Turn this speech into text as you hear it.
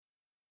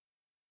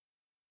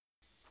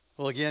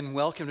Well, again,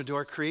 welcome to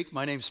Door Creek.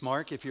 My name's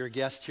Mark. If you're a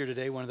guest here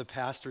today, one of the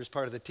pastors,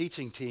 part of the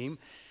teaching team.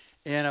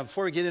 And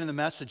before we get into the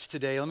message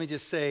today, let me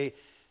just say,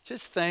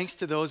 just thanks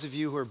to those of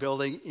you who are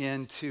building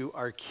into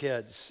our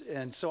kids.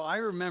 And so I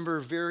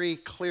remember very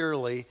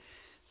clearly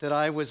that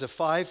I was a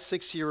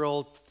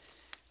 5-6-year-old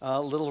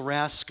little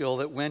rascal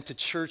that went to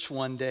church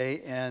one day,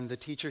 and the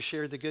teacher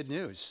shared the good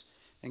news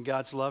and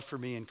God's love for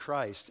me in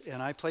Christ.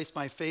 And I placed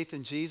my faith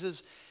in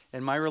Jesus.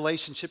 And my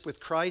relationship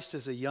with Christ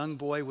as a young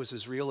boy was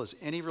as real as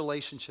any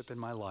relationship in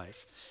my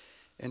life.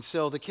 And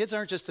so the kids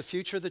aren't just the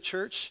future of the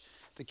church.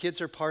 The kids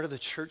are part of the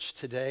church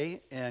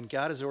today. And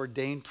God has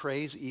ordained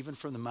praise even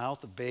from the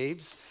mouth of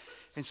babes.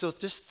 And so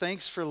just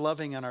thanks for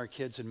loving on our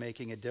kids and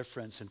making a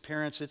difference. And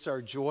parents, it's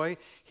our joy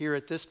here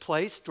at this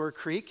place, Door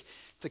Creek,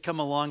 to come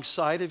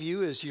alongside of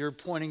you as you're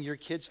pointing your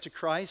kids to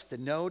Christ, to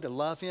know, to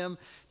love Him,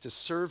 to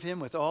serve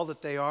Him with all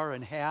that they are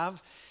and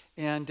have.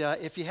 And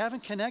if you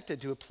haven't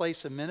connected to a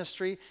place of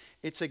ministry,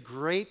 it's a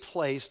great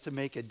place to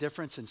make a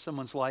difference in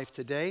someone's life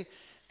today.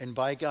 And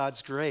by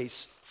God's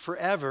grace,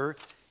 forever,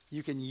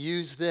 you can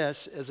use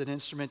this as an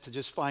instrument to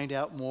just find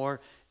out more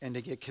and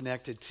to get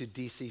connected to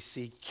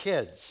DCC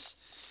Kids.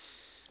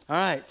 All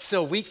right,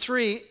 so week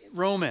 3,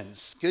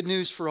 Romans, good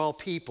news for all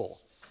people.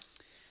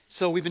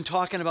 So we've been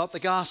talking about the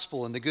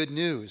gospel and the good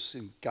news.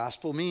 And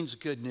gospel means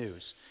good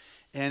news.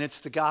 And it's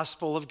the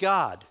gospel of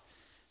God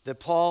that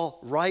Paul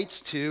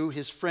writes to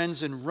his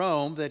friends in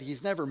Rome that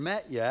he's never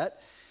met yet.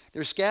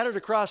 They're scattered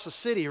across the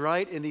city,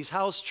 right, in these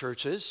house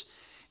churches.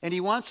 And he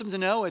wants them to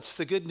know it's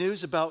the good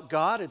news about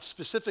God. It's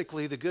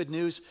specifically the good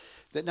news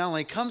that not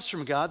only comes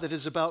from God, that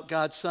is about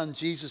God's Son,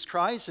 Jesus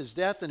Christ, His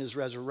death and His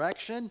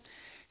resurrection.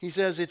 He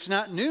says it's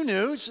not new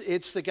news.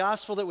 It's the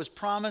gospel that was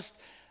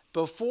promised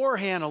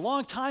beforehand a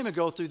long time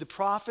ago through the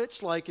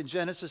prophets, like in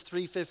Genesis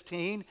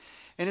 3:15.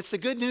 And it's the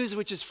good news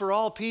which is for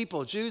all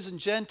people, Jews and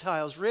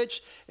Gentiles,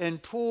 rich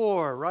and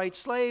poor, right?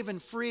 Slave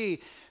and free,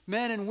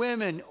 men and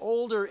women,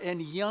 older and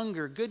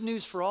younger. Good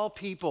news for all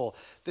people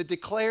that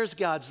declares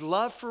God's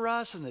love for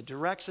us and that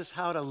directs us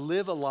how to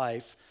live a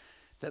life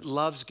that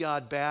loves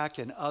God back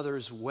and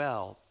others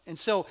well. And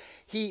so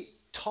he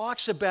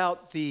talks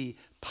about the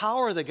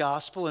power of the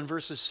gospel in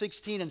verses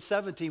 16 and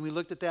 17. We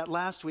looked at that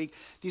last week.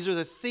 These are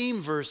the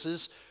theme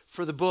verses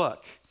for the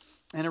book.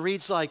 And it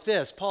reads like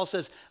this. Paul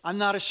says, I'm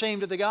not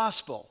ashamed of the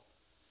gospel.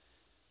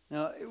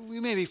 Now, we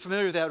may be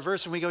familiar with that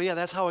verse and we go, yeah,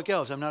 that's how it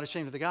goes. I'm not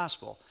ashamed of the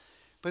gospel.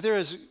 But there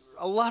is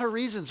a lot of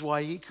reasons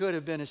why he could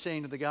have been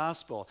ashamed of the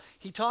gospel.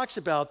 He talks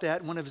about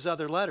that in one of his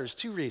other letters,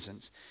 2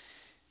 reasons.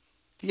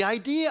 The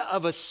idea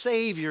of a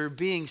Savior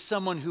being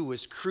someone who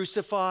was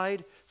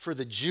crucified for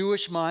the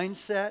Jewish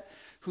mindset,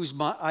 whose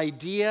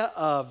idea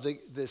of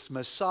this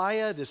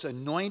Messiah, this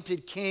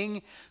anointed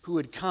king who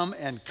would come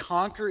and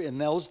conquer in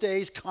those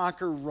days,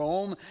 conquer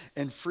Rome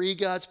and free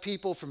God's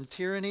people from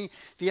tyranny.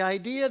 The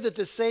idea that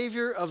the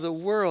Savior of the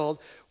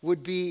world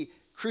would be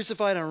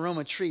crucified on a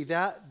Roman tree,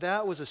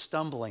 that was a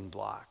stumbling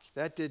block.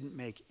 That didn't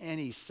make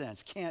any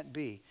sense. Can't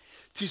be.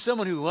 To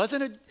someone who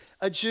wasn't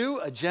a Jew,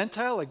 a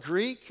Gentile, a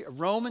Greek, a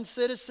Roman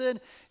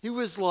citizen, he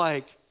was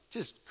like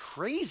just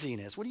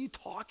craziness. What are you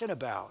talking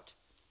about?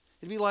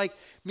 It'd be like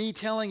me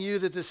telling you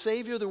that the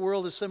Savior of the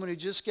world is someone who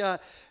just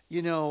got,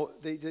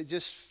 they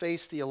just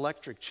faced the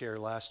electric chair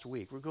last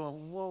week. We're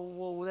going,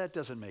 whoa, that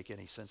doesn't make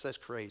any sense. That's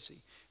crazy.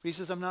 But he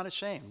says, I'm not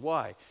ashamed.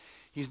 Why?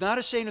 He's not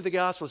ashamed of the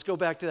gospel. Let's go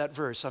back to that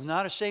verse. I'm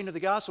not ashamed of the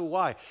gospel.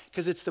 Why?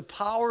 Because it's the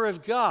power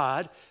of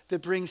God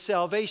that brings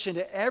salvation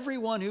to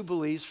everyone who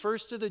believes,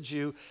 first to the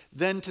Jew,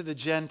 then to the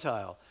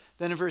Gentile.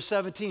 Then in verse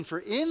 17, for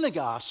in the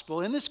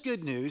gospel, in this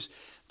good news,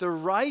 the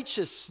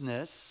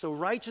righteousness, so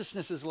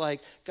righteousness is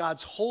like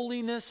God's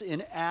holiness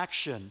in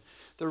action.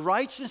 The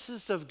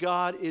righteousness of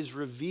God is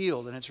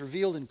revealed, and it's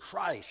revealed in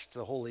Christ,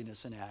 the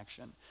holiness in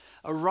action.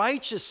 A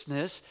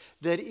righteousness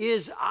that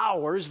is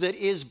ours, that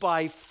is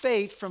by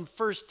faith from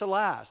first to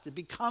last. It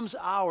becomes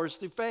ours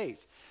through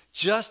faith.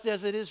 Just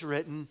as it is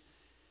written,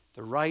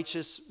 the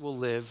righteous will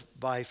live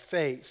by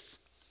faith.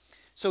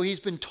 So he's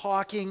been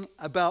talking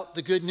about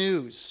the good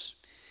news.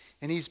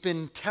 And he's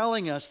been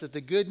telling us that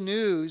the good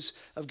news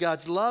of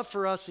God's love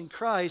for us in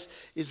Christ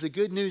is the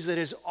good news that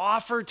is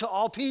offered to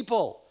all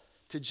people,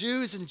 to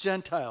Jews and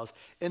Gentiles.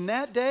 In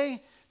that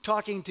day,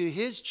 talking to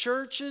his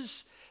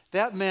churches,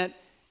 that meant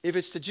if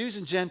it's to Jews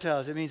and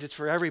Gentiles, it means it's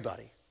for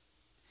everybody.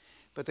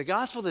 But the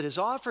gospel that is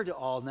offered to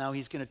all now,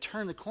 he's going to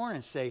turn the corner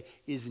and say,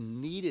 is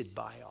needed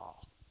by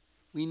all.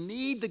 We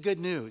need the good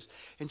news.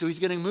 And so he's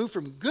going to move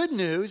from good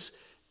news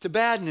to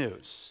bad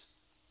news.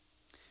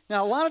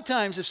 Now, a lot of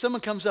times if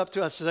someone comes up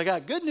to us and says, I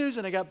got good news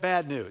and I got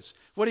bad news,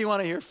 what do you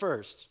want to hear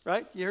first,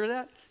 right? You hear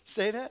that?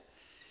 Say that?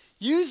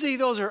 Usually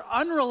those are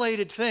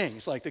unrelated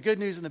things, like the good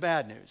news and the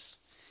bad news.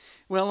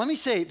 Well, let me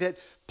say that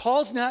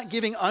Paul's not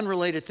giving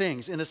unrelated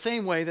things in the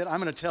same way that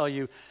I'm going to tell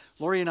you,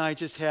 Lori and I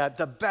just had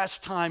the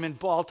best time in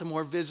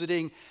Baltimore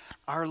visiting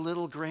our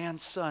little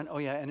grandson. Oh,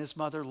 yeah, and his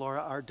mother, Laura,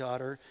 our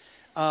daughter.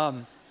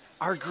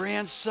 our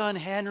grandson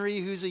Henry,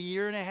 who's a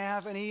year and a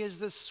half, and he is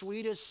the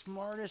sweetest,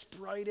 smartest,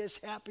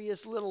 brightest,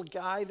 happiest little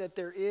guy that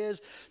there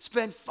is.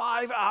 Spent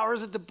 5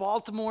 hours at the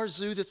Baltimore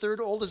Zoo, the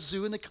third oldest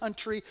zoo in the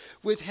country,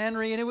 with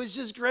Henry, and it was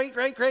just great,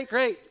 great, great,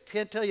 great.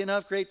 Can't tell you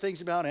enough great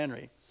things about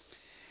Henry.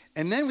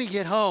 And then we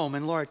get home,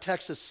 and Laura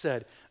texts us,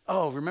 said,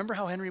 oh, remember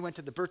how Henry went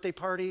to the birthday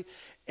party,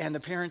 and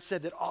the parents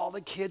said that all the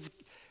kids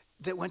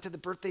that went to the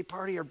birthday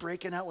party are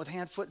breaking out with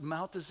hand, foot, and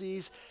mouth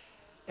disease?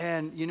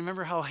 And you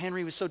remember how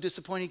Henry was so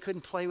disappointed he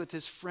couldn't play with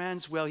his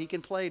friends? Well, he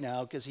can play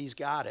now because he's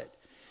got it.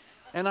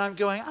 And I'm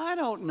going, I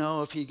don't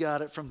know if he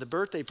got it from the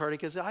birthday party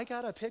because I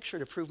got a picture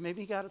to prove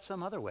maybe he got it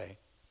some other way.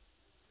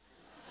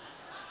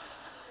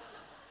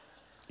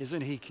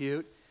 Isn't he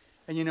cute?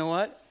 And you know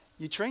what?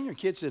 You train your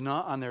kids to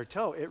gnaw on their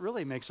toe. It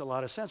really makes a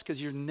lot of sense because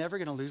you're never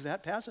going to lose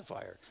that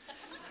pacifier.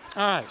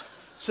 All right,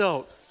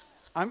 so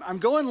I'm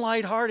going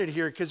lighthearted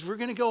here because we're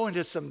going to go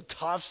into some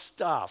tough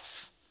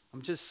stuff.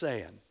 I'm just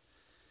saying.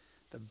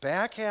 The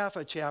back half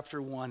of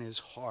chapter 1 is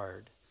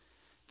hard.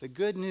 The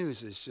good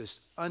news is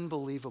just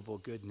unbelievable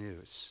good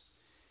news.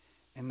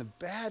 And the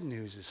bad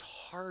news is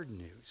hard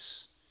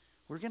news.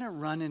 We're going to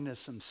run into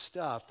some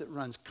stuff that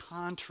runs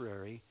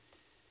contrary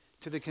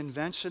to the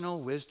conventional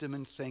wisdom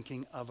and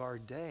thinking of our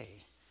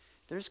day.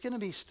 There's going to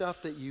be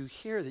stuff that you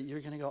hear that you're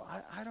going to go,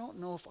 I don't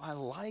know if I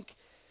like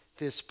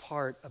this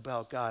part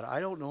about God. I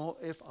don't know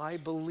if I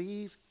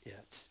believe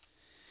it.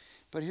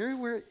 But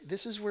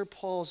this is where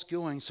Paul's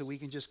going, so we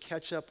can just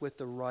catch up with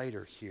the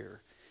writer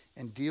here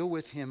and deal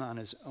with him on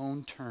his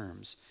own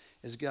terms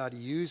as God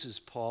uses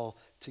Paul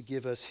to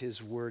give us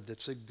his word.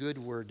 That's a good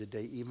word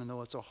today, even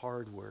though it's a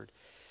hard word.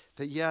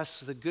 That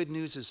yes, the good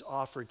news is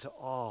offered to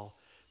all,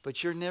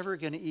 but you're never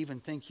going to even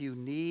think you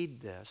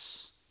need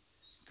this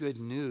good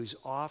news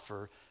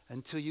offer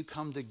until you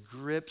come to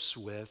grips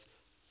with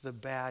the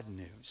bad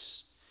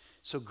news.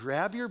 So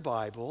grab your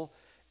Bible,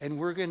 and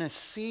we're going to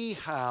see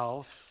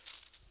how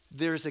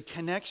there's a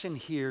connection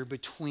here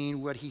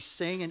between what he's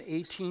saying in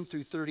 18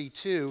 through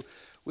 32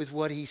 with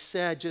what he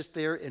said just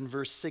there in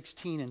verse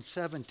 16 and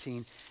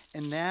 17.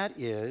 And that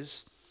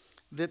is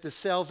that the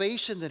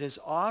salvation that is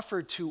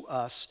offered to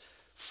us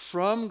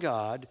from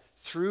God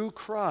through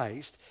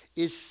Christ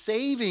is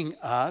saving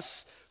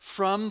us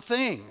from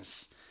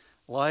things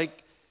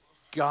like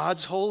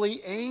God's holy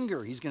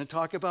anger. He's going to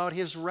talk about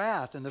his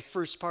wrath in the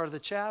first part of the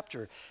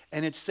chapter.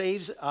 And it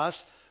saves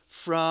us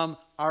from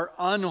our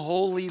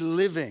unholy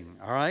living,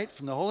 all right?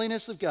 From the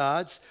holiness of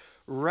God's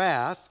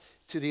wrath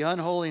to the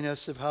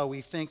unholiness of how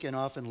we think and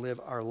often live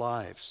our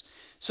lives.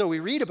 So we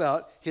read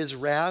about his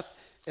wrath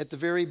at the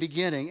very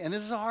beginning, and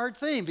this is a hard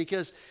thing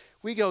because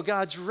we go,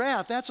 God's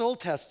wrath, that's Old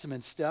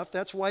Testament stuff.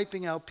 That's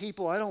wiping out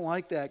people. I don't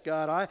like that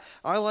God.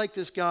 I like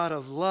this God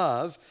of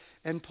love.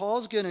 And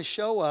Paul's going to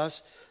show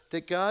us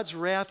that God's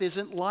wrath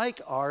isn't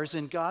like ours,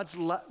 and God's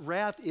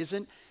wrath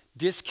isn't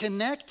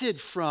disconnected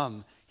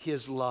from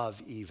his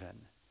love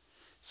even.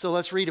 So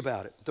let's read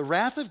about it. The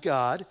wrath of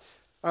God.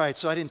 All right,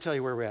 so I didn't tell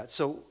you where we're at.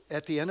 So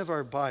at the end of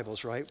our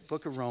Bibles, right,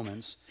 book of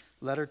Romans,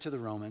 letter to the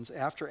Romans,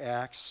 after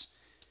Acts,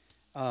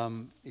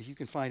 you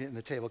can find it in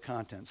the table of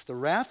contents. The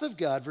wrath of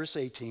God, verse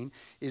 18,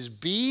 is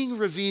being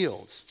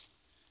revealed.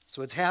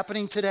 So it's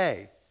happening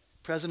today,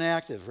 present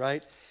active,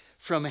 right?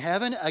 From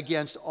heaven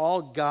against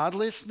all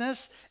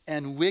godlessness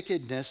and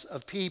wickedness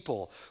of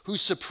people who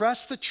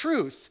suppress the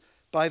truth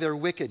by their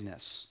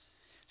wickedness.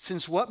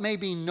 Since what may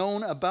be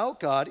known about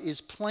God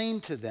is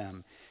plain to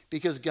them,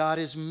 because God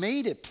has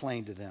made it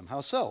plain to them. How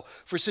so?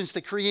 For since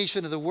the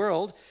creation of the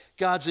world,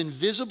 God's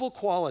invisible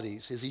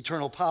qualities, his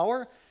eternal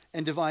power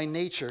and divine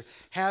nature,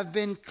 have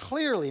been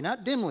clearly,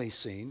 not dimly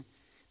seen,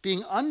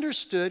 being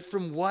understood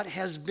from what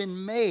has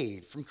been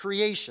made, from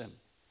creation,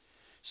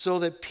 so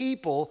that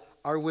people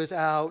are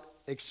without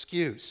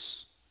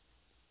excuse.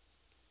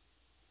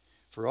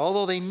 For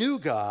although they knew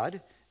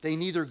God, they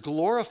neither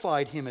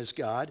glorified him as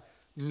God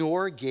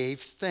nor gave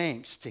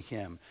thanks to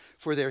him.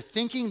 For their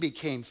thinking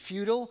became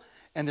futile,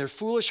 and their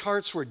foolish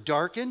hearts were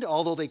darkened.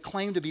 Although they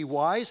claimed to be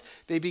wise,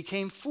 they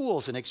became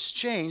fools and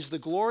exchanged the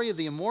glory of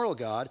the immortal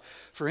God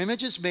for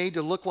images made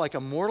to look like a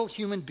mortal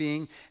human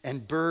being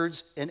and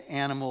birds and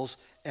animals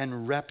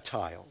and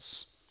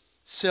reptiles.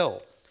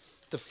 So,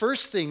 the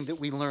first thing that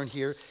we learn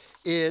here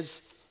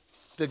is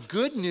the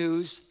good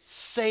news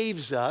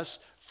saves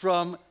us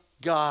from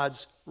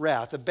God's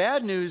wrath. The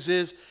bad news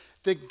is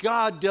that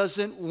God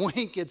doesn't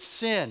wink at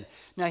sin.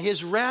 Now,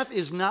 his wrath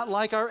is not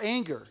like our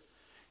anger,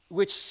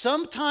 which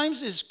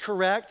sometimes is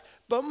correct,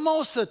 but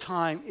most of the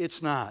time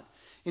it's not.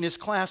 In his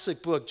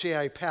classic book,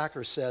 J.I.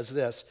 Packer says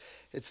this.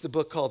 It's the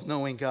book called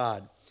Knowing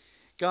God.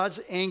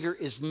 God's anger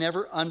is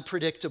never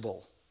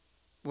unpredictable.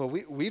 Well,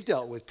 we've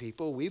dealt with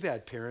people, we've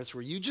had parents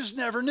where you just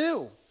never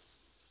knew.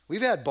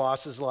 We've had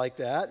bosses like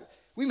that.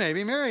 We may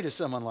be married to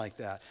someone like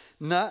that.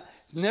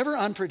 Never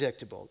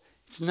unpredictable.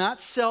 It's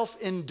not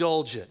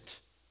self-indulgent.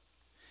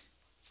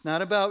 It's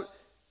not about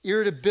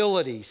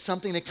irritability,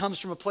 something that comes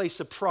from a place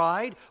of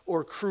pride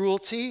or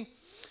cruelty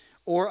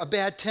or a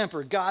bad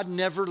temper. God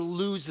never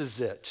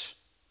loses it.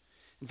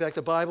 In fact,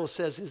 the Bible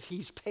says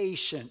he's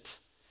patient.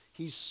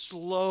 He's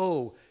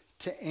slow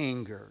to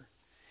anger.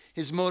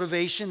 His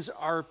motivations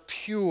are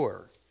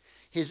pure.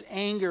 His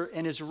anger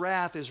and his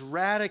wrath is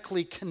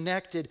radically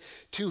connected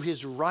to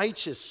his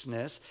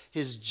righteousness,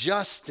 his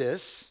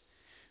justice,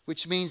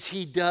 which means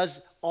he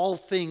does all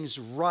things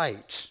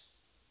right,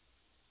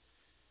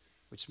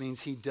 which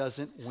means he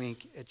doesn't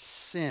wink at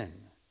sin.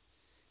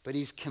 But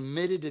he's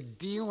committed to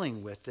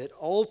dealing with it,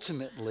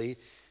 ultimately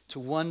to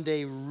one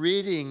day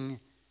ridding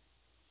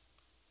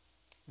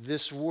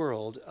this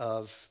world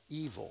of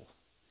evil.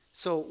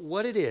 So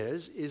what it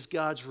is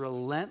God's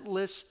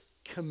relentless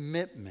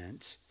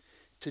commitment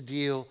to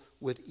deal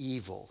with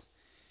evil.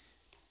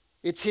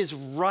 It's his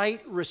right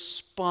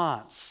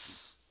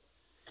response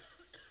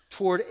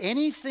toward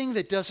anything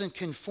that doesn't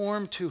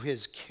conform to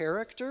his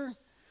character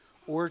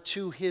or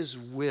to his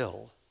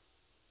will.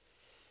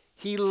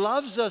 He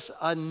loves us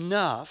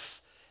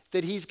enough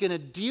that he's going to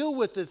deal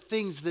with the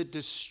things that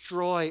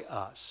destroy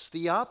us.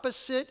 The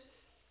opposite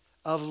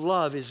of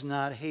love is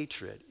not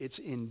hatred, it's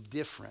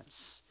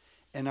indifference.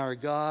 And our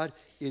God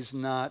is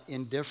not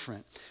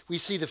indifferent. We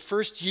see the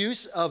first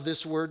use of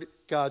this word,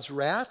 God's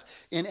wrath,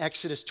 in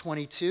Exodus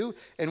 22.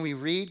 And we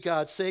read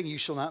God saying, "You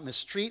shall not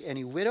mistreat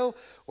any widow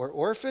or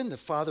orphan, the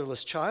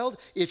fatherless child.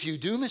 If you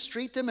do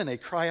mistreat them and they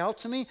cry out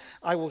to me,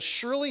 I will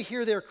surely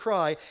hear their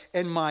cry,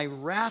 and my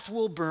wrath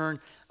will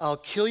burn. I'll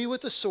kill you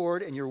with the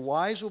sword, and your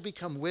wives will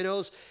become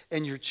widows,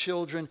 and your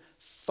children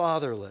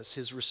fatherless."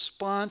 His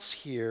response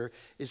here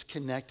is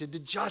connected to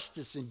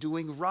justice and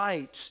doing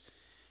right,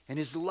 and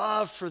his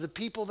love for the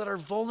people that are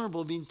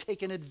vulnerable, being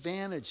taken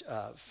advantage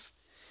of.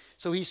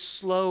 So he's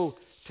slow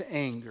to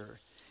anger.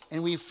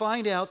 And we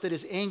find out that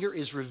his anger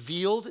is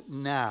revealed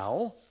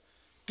now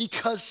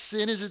because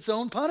sin is its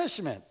own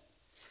punishment.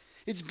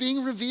 It's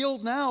being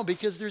revealed now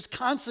because there's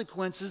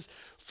consequences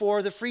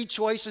for the free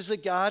choices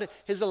that God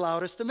has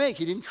allowed us to make.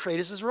 He didn't create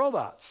us as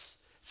robots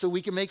so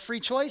we can make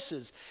free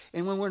choices.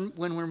 And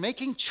when we're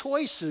making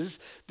choices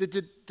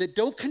that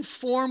don't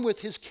conform with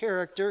his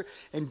character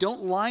and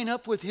don't line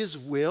up with his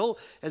will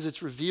as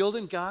it's revealed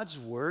in God's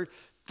word,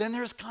 then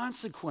there's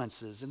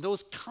consequences. And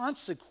those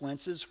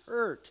consequences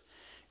hurt.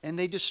 And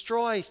they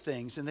destroy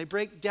things and they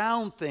break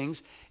down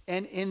things.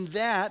 And in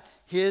that,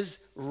 his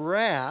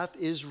wrath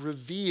is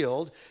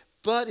revealed.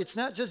 But it's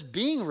not just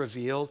being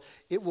revealed.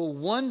 It will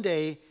one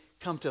day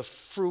come to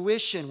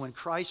fruition when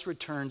Christ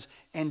returns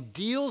and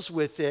deals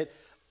with it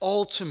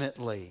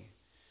ultimately.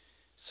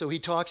 So he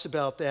talks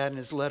about that in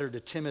his letter to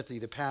Timothy,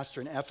 the pastor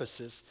in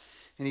Ephesus.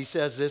 And he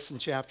says this in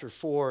chapter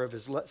 4 of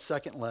his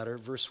second letter,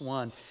 verse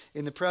 1.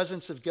 "In the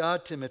presence of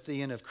God,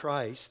 Timothy, and of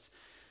Christ,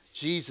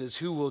 Jesus,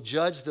 who will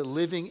judge the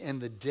living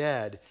and the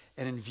dead,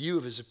 and in view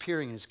of his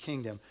appearing in his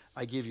kingdom,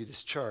 I give you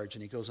this charge."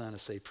 And he goes on to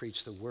say,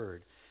 preach the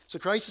word. So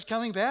Christ is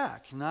coming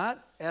back,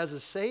 not as a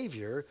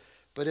savior,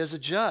 but as a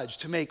judge,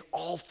 to make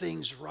all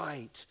things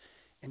right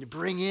and to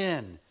bring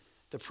in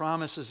the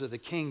promises of the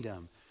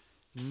kingdom.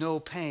 No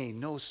pain,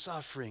 no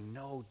suffering,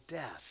 no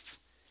death.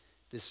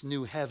 This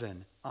new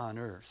heaven on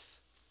earth.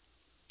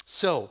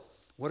 So,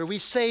 what are we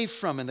saved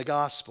from in the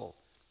gospel?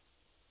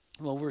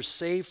 Well, we're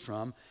saved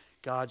from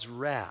God's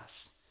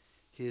wrath,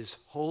 his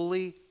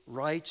holy,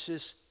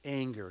 righteous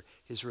anger,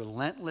 his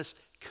relentless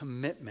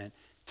commitment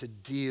to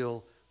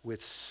deal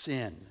with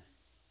sin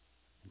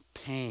and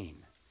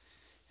pain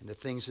and the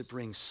things that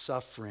bring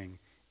suffering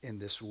in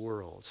this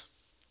world.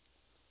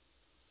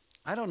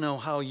 I don't know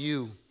how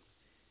you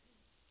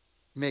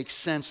make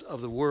sense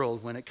of the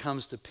world when it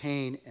comes to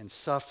pain and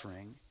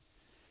suffering.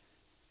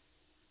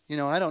 You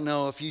know, I don't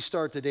know if you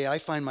start the day. I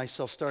find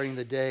myself starting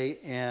the day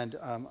and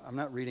I'm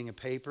not reading a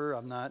paper.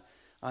 I'm not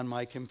on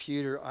my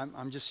computer.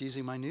 I'm just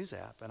using my news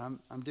app and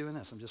I'm doing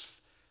this.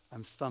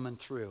 I'm thumbing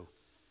through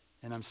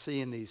and I'm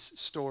seeing these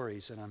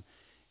stories and I'm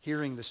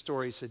hearing the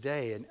stories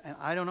today. And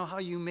I don't know how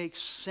you make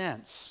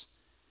sense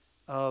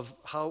of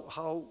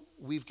how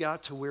we've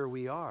got to where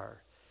we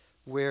are,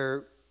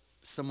 where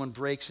someone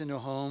breaks into a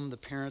home, the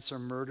parents are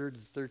murdered,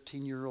 the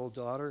 13-year-old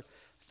daughter,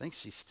 I think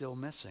she's still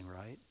missing,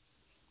 right?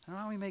 I don't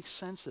know how we make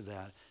sense of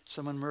that.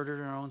 Someone murdered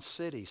in our own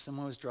city.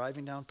 Someone was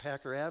driving down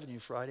Packer Avenue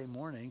Friday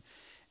morning,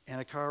 and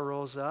a car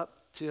rolls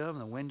up to him,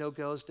 the window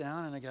goes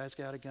down, and a guy's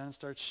got a gun and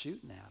starts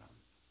shooting at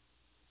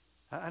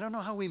him. I don't know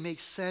how we make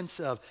sense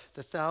of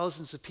the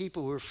thousands of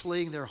people who are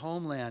fleeing their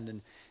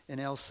homeland in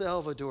El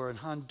Salvador and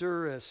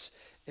Honduras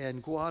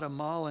and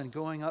Guatemala and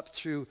going up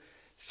through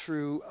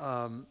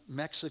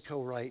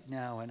Mexico right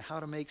now, and how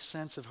to make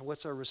sense of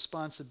what's our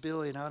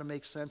responsibility and how to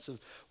make sense of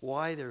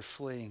why they're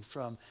fleeing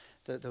from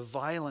the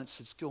violence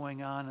that's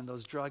going on in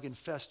those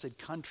drug-infested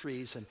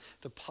countries and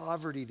the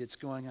poverty that's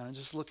going on and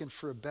just looking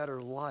for a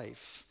better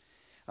life.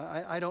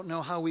 I don't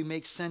know how we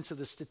make sense of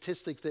the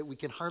statistic that we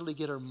can hardly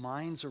get our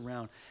minds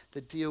around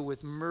that deal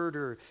with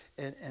murder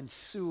and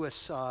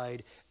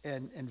suicide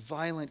and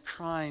violent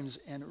crimes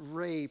and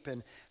rape,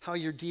 and how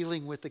you're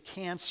dealing with the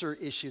cancer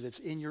issue that's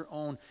in your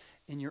own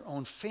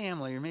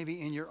family, or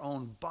maybe in your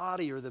own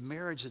body, or the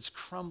marriage that's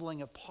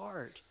crumbling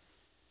apart.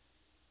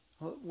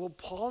 Well,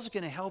 Paul's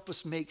going to help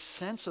us make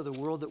sense of the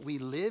world that we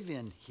live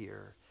in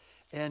here.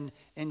 And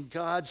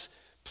God's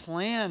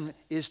plan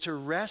is to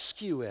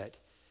rescue it.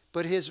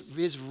 But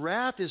his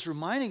wrath is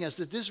reminding us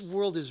that this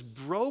world is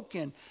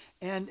broken,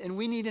 and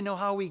we need to know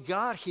how we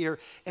got here.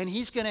 And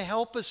he's going to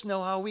help us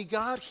know how we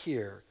got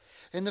here.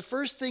 And the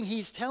first thing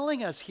he's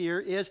telling us here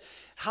is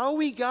how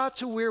we got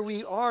to where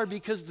we are,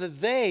 because the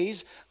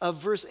theys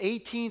of verse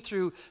 18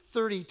 through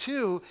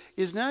 32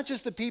 is not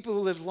just the people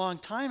who lived a long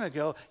time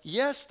ago.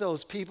 Yes,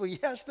 those people.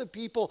 Yes, the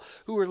people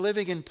who were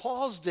living in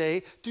Paul's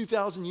day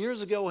 2,000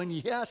 years ago. And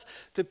yes,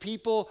 the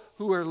people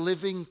who are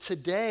living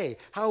today.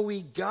 How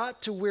we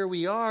got to where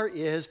we are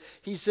is,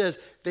 he says,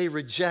 they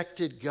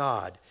rejected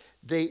God.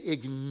 They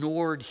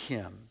ignored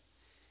him.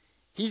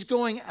 He's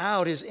going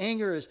out. His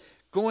anger is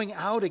going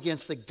out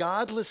against the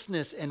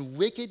godlessness and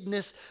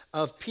wickedness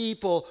of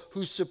people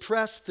who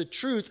suppress the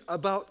truth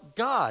about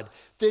God,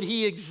 that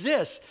he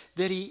exists,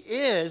 that he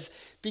is.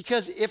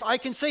 Because if I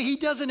can say he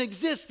doesn't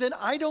exist, then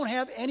I don't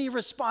have any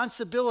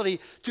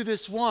responsibility to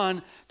this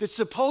one that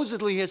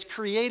supposedly has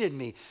created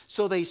me.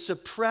 So they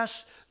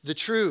suppress the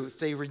truth.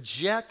 They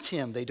reject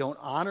him. They don't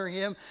honor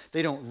him.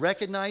 They don't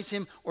recognize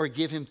him or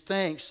give him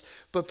thanks.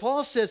 But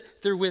Paul says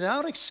they're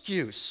without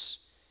excuse,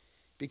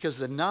 because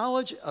the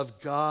knowledge of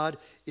God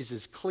is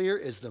as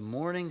clear as the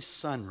morning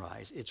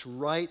sunrise. It's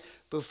right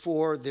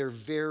before their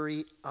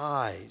very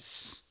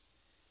eyes.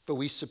 But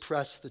we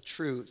suppress the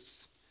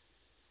truth.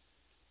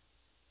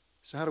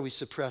 So how do we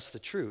suppress the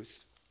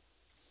truth?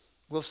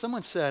 Well, if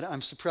someone said,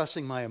 I'm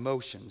suppressing my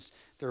emotions,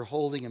 they're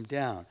holding them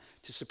down.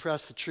 To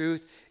suppress the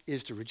truth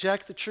is to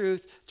reject the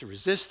truth, to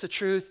resist the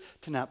truth,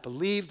 to not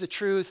believe the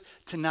truth,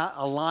 to not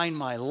align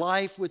my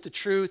life with the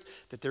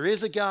truth, that there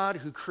is a God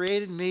who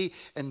created me,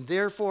 and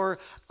therefore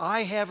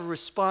I have a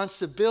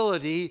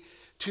responsibility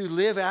to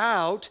live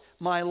out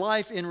my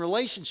life in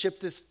relationship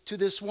to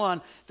this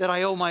one that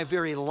I owe my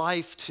very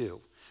life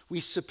to. We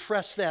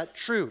suppress that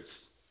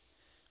truth.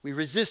 We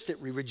resist it.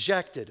 We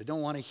reject it. I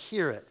don't want to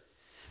hear it.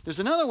 There's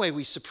another way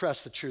we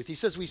suppress the truth. He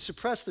says we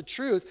suppress the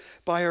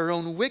truth by our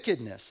own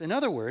wickedness. In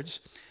other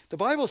words, the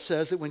Bible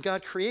says that when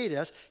God created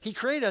us, he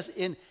created us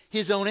in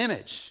his own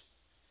image.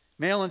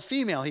 Male and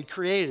female, he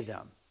created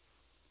them.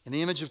 In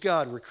the image of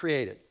God, we're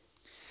created.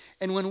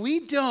 And when we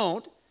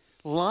don't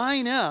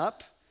line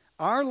up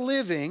our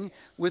living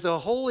with a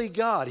holy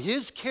God,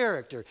 his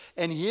character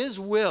and his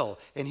will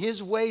and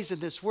his ways in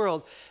this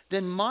world,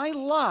 then my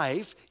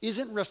life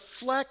isn't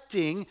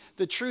reflecting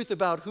the truth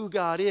about who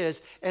God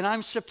is, and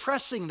I'm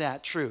suppressing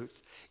that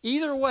truth.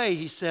 Either way,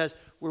 he says,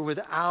 we're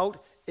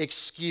without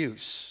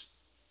excuse.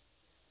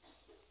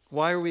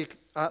 Why are we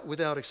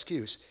without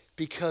excuse?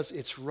 Because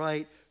it's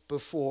right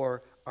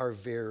before our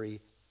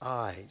very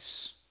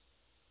eyes.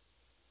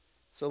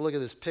 So look at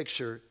this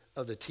picture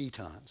of the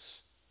Tetons.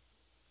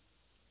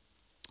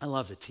 I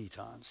love the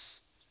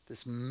Tetons.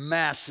 This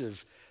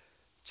massive,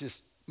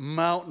 just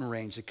mountain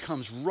range that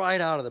comes right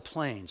out of the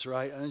plains,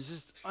 right? And it's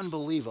just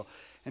unbelievable.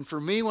 And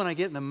for me, when I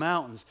get in the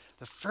mountains,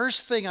 the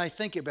first thing I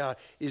think about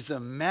is the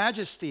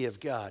majesty of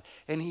God.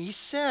 And he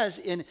says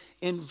in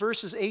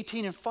verses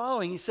 18 and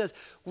following, he says,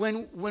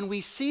 when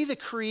we see the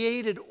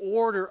created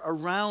order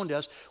around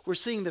us, we're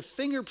seeing the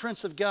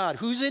fingerprints of God,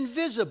 who's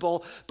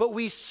invisible, but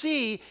we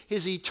see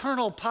his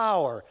eternal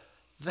power.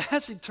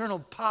 That's eternal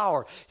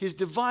power, his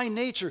divine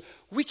nature.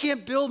 We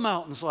can't build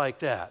mountains like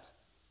that.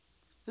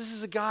 This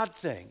is a God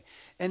thing.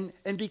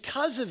 And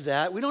because of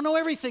that, we don't know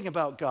everything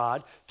about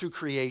God through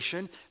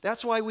creation.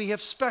 That's why we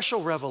have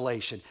special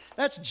revelation.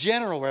 That's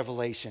general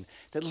revelation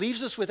that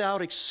leaves us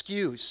without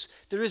excuse.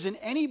 There isn't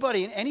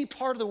anybody in any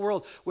part of the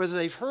world, whether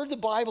they've heard the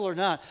Bible or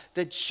not,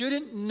 that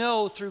shouldn't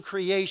know through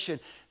creation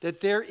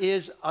that there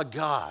is a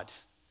God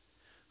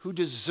who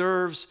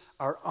deserves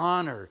our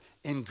honor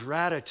and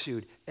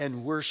gratitude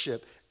and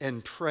worship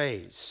and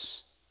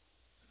praise.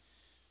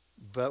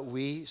 But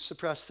we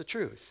suppress the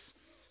truth.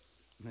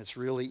 And it's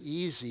really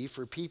easy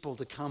for people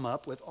to come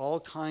up with all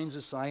kinds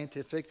of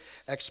scientific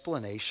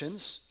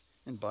explanations.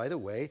 And by the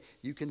way,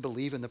 you can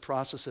believe in the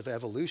process of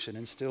evolution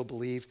and still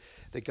believe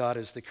that God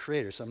is the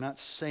creator. So I'm not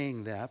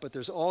saying that, but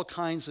there's all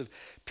kinds of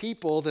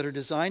people that are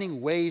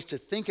designing ways to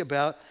think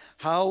about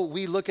how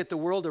we look at the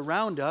world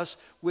around us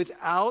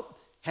without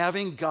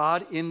having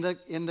God in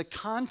the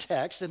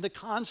context and the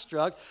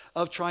construct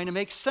of trying to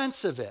make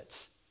sense of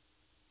it.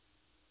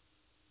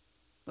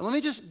 Now, let me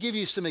just give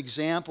you some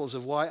examples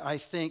of why I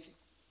think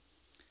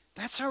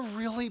that's a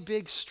really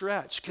big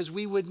stretch, because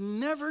we would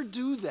never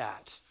do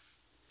that.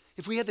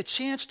 If we had the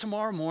chance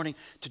tomorrow morning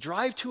to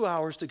drive 2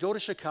 hours to go to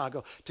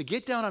Chicago, to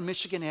get down on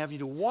Michigan Avenue,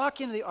 to walk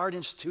into the Art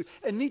Institute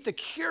and meet the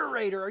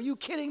curator, are you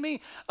kidding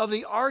me, of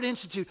the Art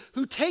Institute,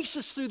 who takes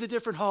us through the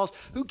different halls,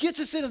 who gets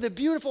us into the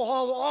beautiful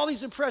hall of all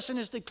these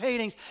impressionistic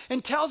paintings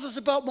and tells us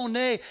about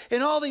Monet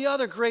and all the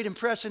other great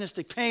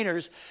impressionistic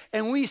painters,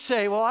 and we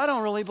say, well, I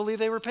don't really believe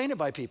they were painted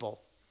by people.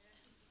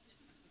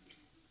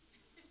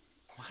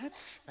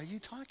 What are you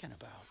talking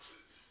about?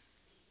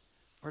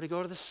 Or to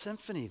go to the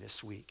symphony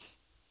this week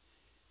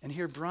and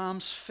hear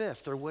Brahms'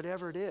 Fifth or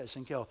whatever it is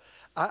and go,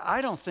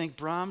 I don't think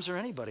Brahms or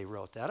anybody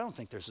wrote that. I don't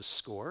think there's a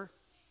score.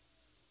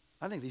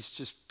 I think these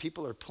just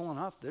people are pulling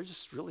off. They're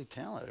just really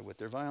talented with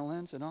their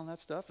violins and all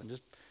that stuff and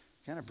just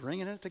kind of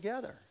bringing it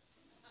together.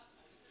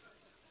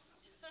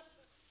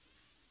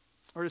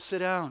 or to sit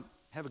down,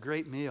 have a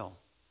great meal.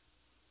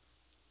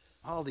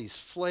 All these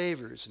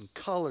flavors and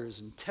colors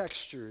and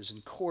textures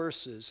and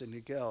courses, and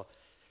you go,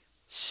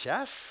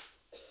 chef?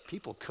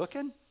 People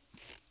cooking?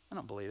 I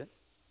don't believe it.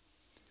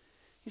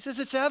 He says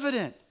it's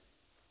evident,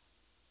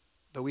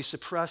 but we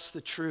suppress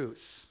the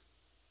truth.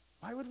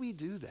 Why would we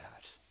do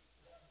that?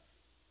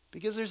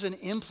 Because there's an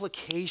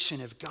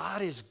implication. If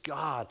God is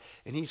God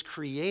and he's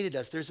created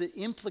us, there's an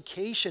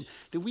implication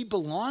that we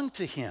belong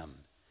to him.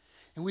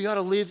 And we ought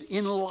to live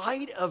in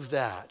light of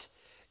that.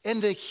 And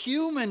the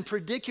human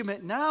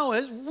predicament now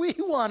is we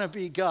want to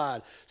be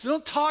God. So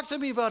don't talk to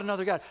me about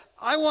another God.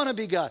 I want to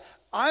be God.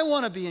 I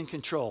want to be in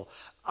control.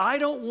 I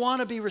don't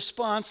want to be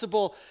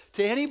responsible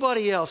to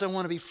anybody else. I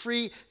want to be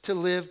free to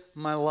live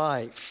my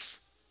life.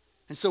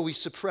 And so we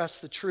suppress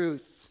the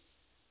truth.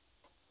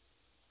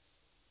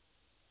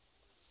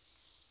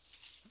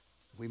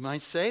 We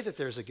might say that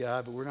there's a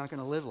God, but we're not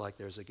going to live like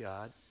there's a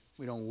God.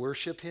 We don't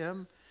worship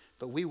him,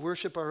 but we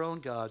worship our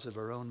own gods of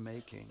our own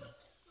making.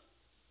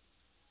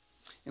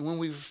 And when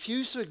we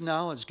refuse to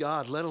acknowledge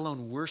God, let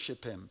alone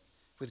worship him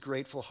with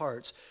grateful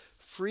hearts,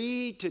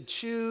 free to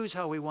choose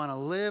how we want to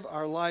live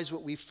our lives,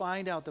 what we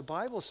find out the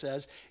Bible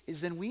says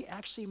is then we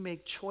actually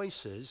make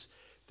choices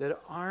that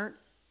aren't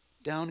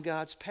down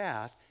God's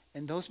path,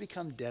 and those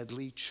become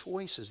deadly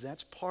choices.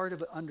 That's part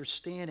of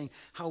understanding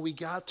how we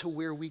got to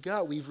where we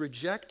got. We've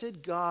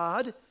rejected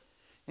God,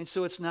 and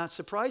so it's not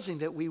surprising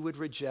that we would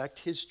reject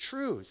his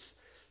truth.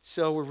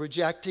 So we're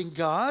rejecting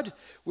God,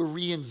 we're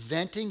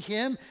reinventing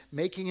him,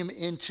 making him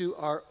into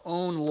our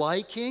own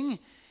liking,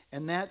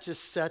 and that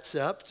just sets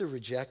up the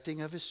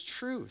rejecting of his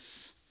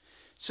truth.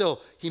 So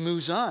he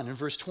moves on in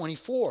verse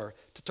 24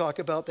 to talk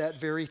about that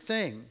very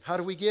thing. How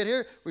do we get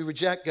here? We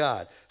reject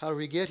God. How do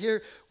we get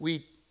here?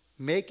 We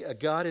make a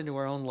God into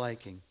our own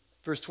liking.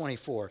 Verse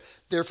 24,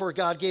 therefore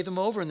God gave them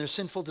over in their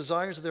sinful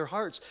desires of their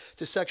hearts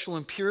to sexual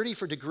impurity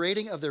for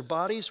degrading of their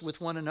bodies with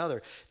one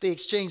another. They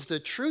exchanged the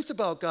truth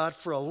about God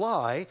for a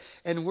lie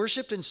and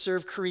worshiped and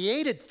served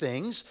created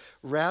things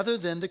rather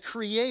than the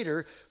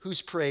Creator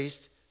who's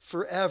praised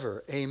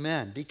forever.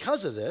 Amen.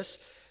 Because of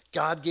this,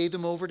 God gave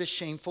them over to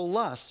shameful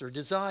lusts or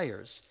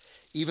desires.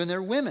 Even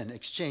their women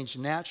exchanged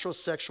natural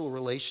sexual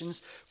relations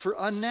for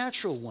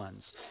unnatural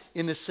ones.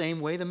 In the same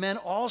way, the men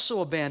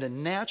also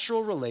abandoned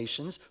natural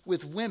relations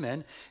with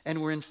women and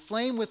were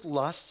inflamed with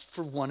lust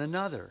for one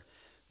another.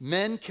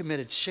 Men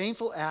committed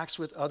shameful acts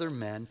with other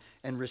men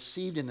and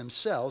received in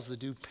themselves the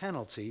due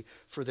penalty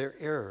for their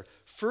error.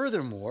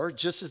 Furthermore,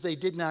 just as they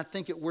did not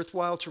think it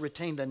worthwhile to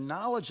retain the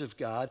knowledge of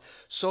God,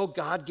 so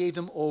God gave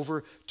them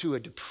over to a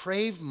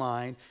depraved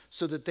mind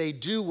so that they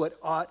do what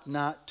ought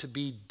not to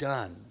be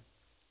done.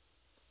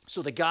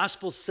 So the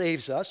gospel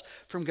saves us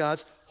from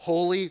God's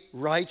holy,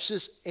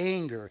 righteous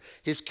anger,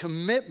 his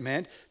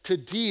commitment to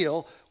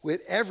deal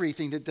with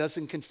everything that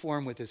doesn't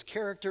conform with his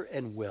character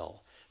and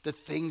will, the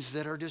things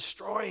that are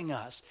destroying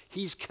us.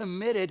 He's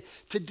committed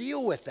to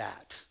deal with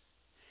that.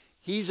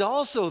 He's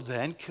also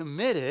then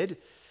committed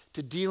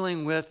to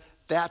dealing with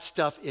that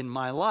stuff in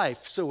my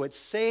life. So it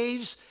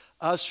saves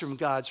us from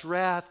God's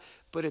wrath,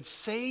 but it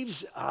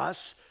saves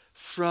us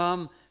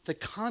from the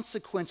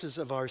consequences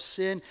of our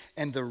sin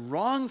and the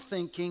wrong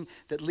thinking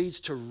that leads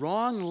to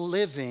wrong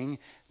living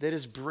that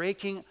is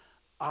breaking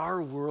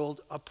our world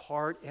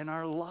apart and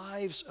our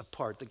lives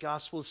apart. The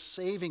gospel is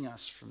saving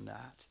us from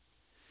that.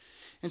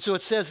 And so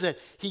it says that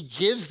he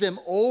gives them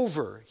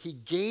over. He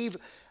gave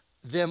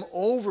them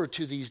over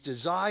to these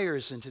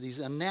desires and to these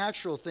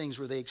unnatural things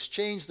where they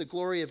exchange the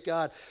glory of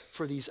God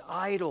for these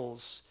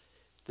idols,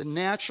 the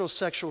natural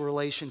sexual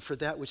relation for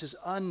that which is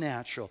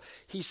unnatural.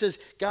 He says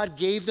God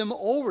gave them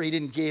over. He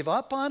didn't give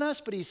up on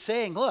us, but he's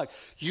saying, look,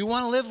 you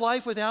want to live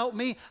life without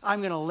me? I'm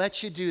going to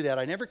let you do that.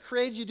 I never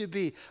created you to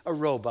be a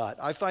robot.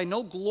 I find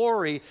no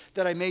glory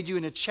that I made you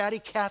into chatty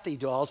Cathy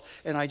dolls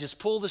and I just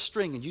pull the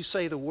string and you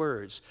say the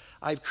words.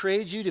 I've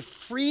created you to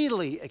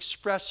freely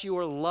express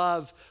your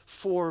love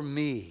for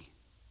me.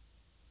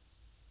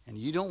 And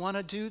you don't want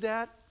to do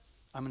that?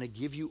 I'm going to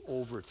give you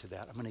over to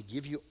that. I'm going to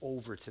give you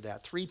over to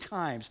that. 3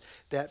 times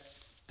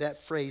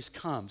that phrase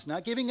comes.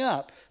 Not giving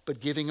up, but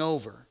giving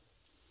over.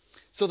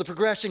 So the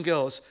progression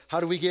goes,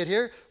 how do we get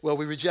here? Well,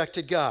 we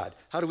rejected God.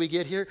 How do we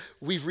get here?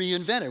 We've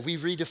reinvented.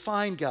 We've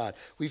redefined God.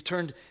 We've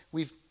turned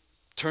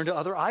to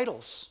other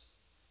idols.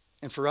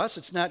 And for us,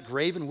 it's not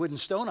graven wood and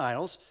stone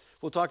idols.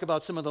 We'll talk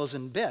about some of those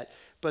in a bit.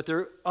 But there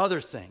are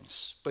other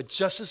things. But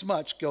just as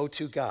much go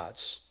to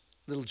God's,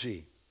 little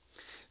g.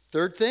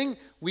 Third thing,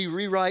 we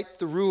rewrite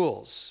the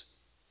rules.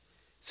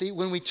 See,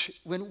 when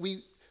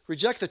we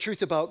reject the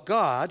truth about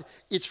God,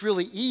 it's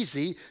really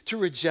easy to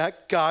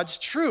reject God's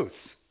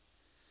truth.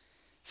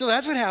 So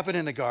that's what happened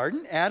in the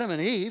garden. Adam and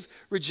Eve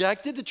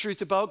rejected the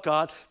truth about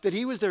God, that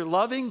he was their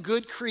loving,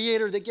 good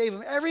creator that gave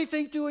them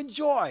everything to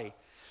enjoy.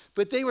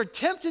 But they were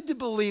tempted to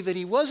believe that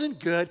he wasn't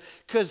good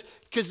because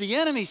the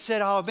enemy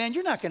said, oh man,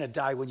 you're not going to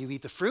die when you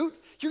eat the fruit.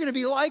 You're going to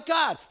be like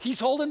God. He's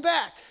holding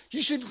back.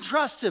 You should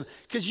trust him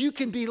because you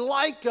can be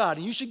like God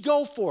and you should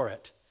go for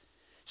it.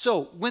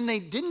 So when they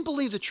didn't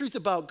believe the truth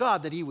about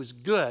God, that he was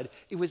good,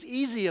 it was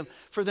easy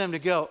for them to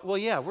go, well,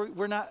 yeah,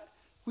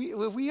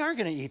 we are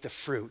going to eat the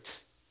fruit.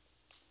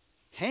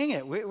 Hang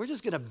it, we're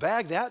just going to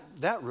bag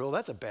that rule.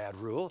 That's a bad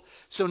rule.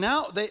 So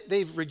now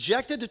they've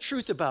rejected the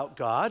truth about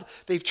God.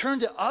 They've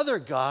turned to other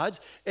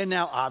gods, and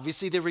now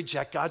obviously they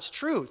reject God's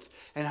truth.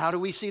 And how do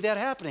we see that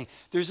happening?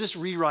 There's this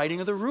rewriting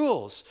of the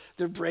rules.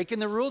 They're breaking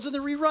the rules and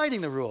they're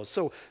rewriting the rules.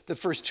 So the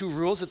first two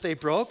rules that they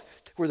broke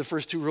were the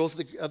first two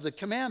rules of the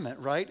commandment,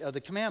 right? Of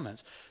the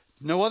commandments.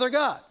 No other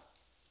God.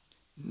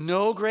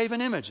 No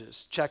graven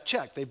images. Check,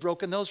 check. They've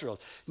broken those rules.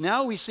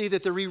 Now we see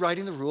that they're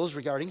rewriting the rules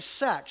regarding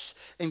sex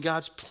and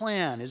God's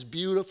plan, his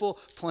beautiful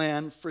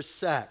plan for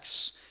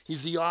sex.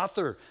 He's the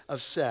author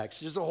of sex.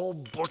 There's a whole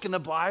book in the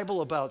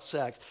Bible about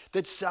sex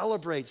that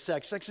celebrates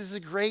sex. Sex is a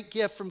great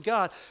gift from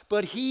God,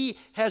 but he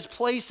has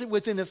placed it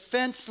within the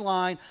fence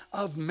line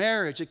of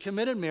marriage, a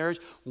committed marriage,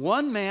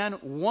 one man,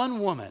 one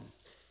woman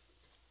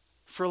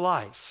for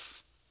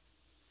life.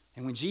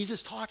 And when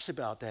Jesus talks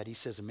about that, he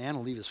says a man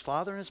will leave his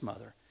father and his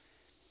mother.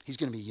 He's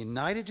going to be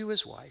united to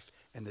his wife,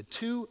 and the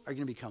two are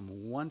going to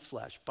become one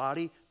flesh,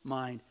 body,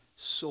 mind,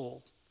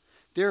 soul.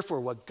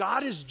 Therefore, what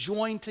God has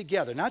joined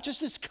together, not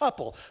just this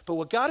couple, but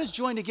what God has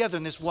joined together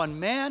in this one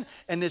man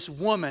and this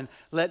woman,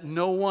 let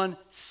no one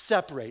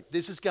separate.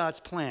 This is God's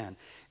plan.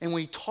 And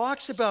when he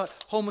talks about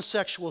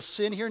homosexual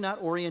sin here,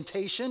 not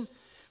orientation,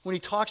 when he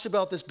talks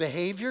about this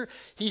behavior,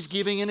 he's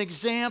giving an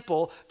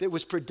example that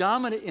was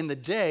predominant in the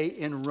day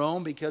in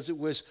Rome because it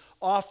was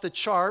off the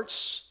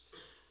charts.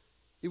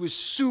 It was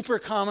super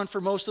common for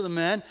most of the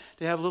men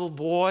to have little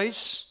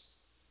boys.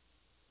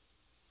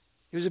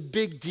 It was a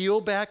big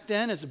deal back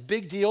then. It's a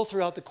big deal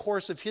throughout the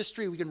course of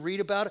history. We can read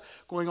about it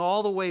going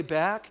all the way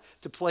back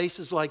to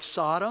places like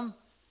Sodom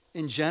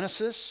in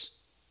Genesis.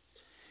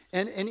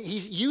 And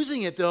he's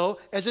using it, though,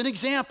 as an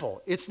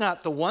example. It's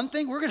not the one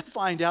thing. We're going to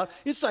find out.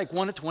 It's like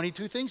one of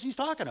 22 things he's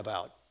talking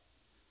about.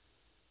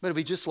 But it'd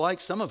be just like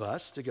some of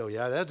us to go,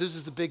 yeah, this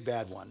is the big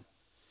bad one.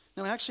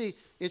 No, actually,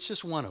 it's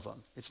just one of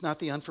them. It's not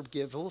the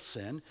unforgivable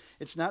sin.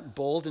 It's not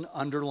bold and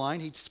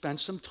underlined. He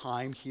spends some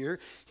time here.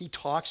 He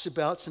talks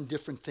about some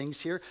different things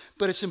here.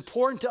 But it's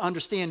important to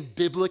understand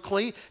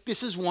biblically,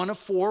 this is one of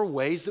four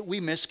ways that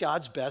we miss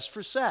God's best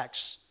for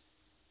sex.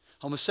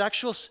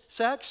 Homosexual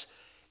sex,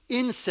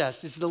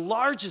 incest is the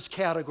largest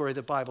category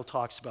the Bible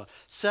talks about.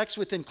 Sex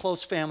within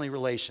close family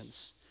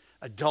relations.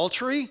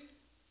 Adultery,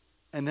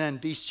 and then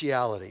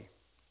bestiality.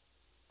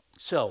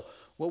 So,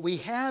 what we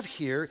have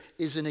here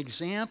is an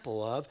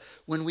example of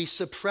when we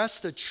suppress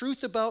the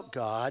truth about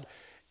God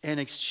and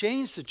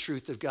exchange the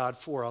truth of God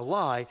for a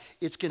lie,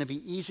 it's going to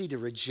be easy to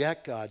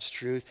reject God's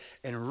truth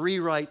and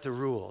rewrite the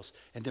rules.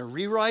 And they're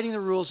rewriting the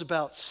rules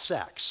about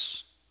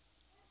sex.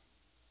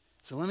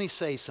 So let me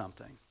say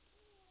something.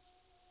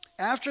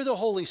 After the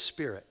Holy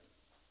Spirit,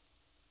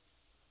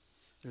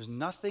 there's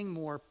nothing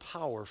more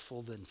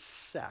powerful than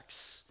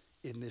sex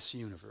in this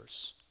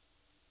universe.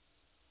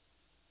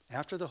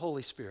 After the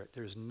Holy Spirit,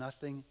 there's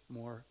nothing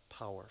more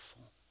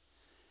powerful.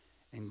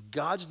 And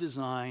God's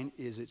design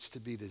is it's to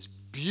be this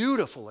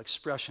beautiful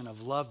expression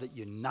of love that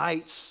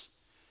unites,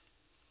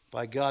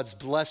 by God's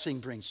blessing,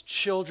 brings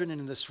children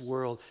into this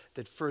world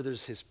that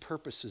furthers his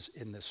purposes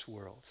in this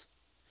world.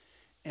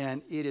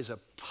 And it is a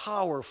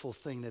powerful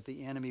thing that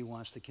the enemy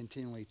wants to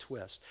continually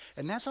twist.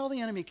 And that's all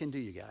the enemy can do,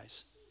 you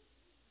guys.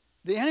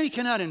 The enemy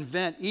cannot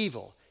invent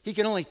evil. He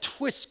can only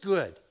twist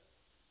good.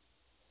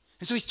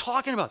 And so he's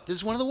talking about, this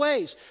is one of the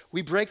ways.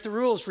 We break the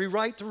rules,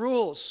 rewrite the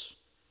rules.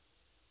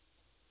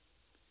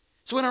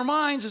 So in our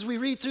minds, as we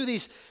read through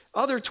these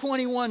other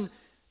 21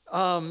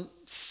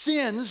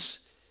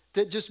 sins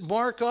that just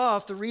mark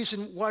off the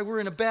reason why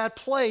we're in a bad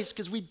place,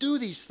 because we do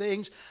these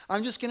things,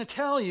 I'm just going to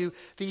tell you,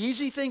 the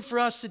easy thing for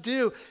us to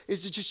do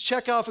is to just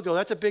check off and go,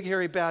 that's a big,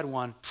 hairy, bad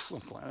one. I'm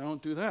glad I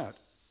don't do that.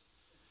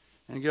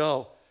 And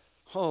go,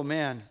 oh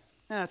man,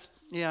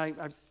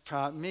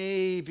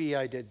 maybe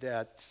I did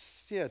that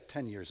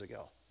 10 years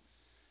ago.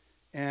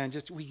 And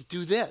just we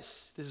do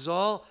this. This is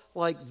all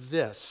like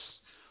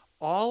this.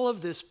 All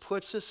of this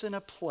puts us in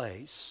a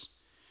place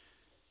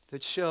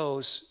that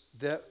shows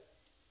that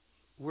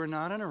we're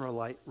not in a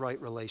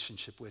right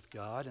relationship with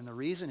God. And the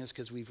reason is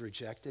because we've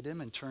rejected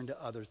him and turned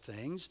to other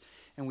things.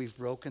 And we've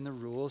broken the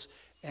rules.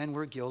 And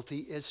we're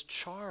guilty as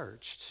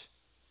charged.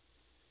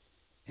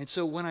 And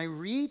so when I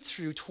read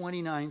through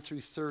 29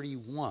 through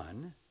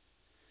 31,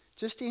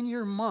 just in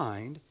your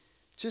mind,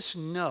 just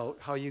note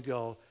how you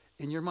go,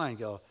 in your mind,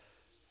 go,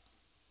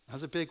 that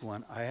was a big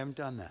one. I haven't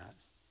done that.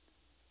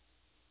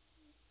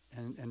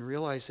 And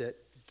realize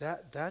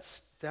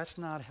that's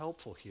not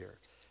helpful here.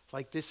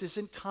 Like this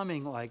isn't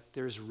coming like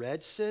there's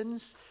red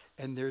sins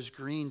and there's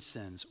green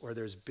sins, or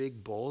there's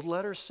big bold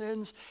letter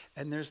sins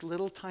and there's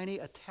little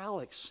tiny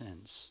italic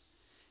sins.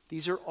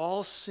 These are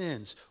all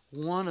sins,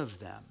 one of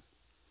them,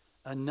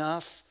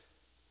 enough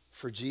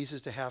for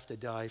Jesus to have to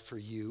die for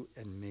you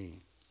and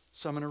me.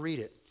 So I'm going to read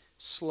it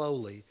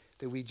slowly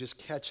that we just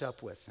catch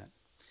up with it.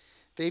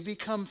 They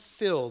become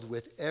filled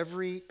with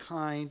every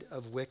kind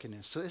of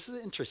wickedness. So this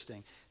is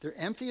interesting. They're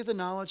empty of the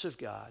knowledge of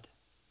God.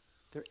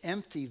 They're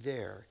empty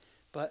there.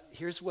 But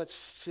here's what's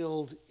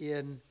filled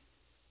in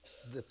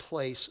the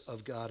place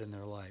of God in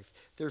their life.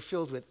 They're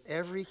filled with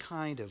every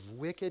kind of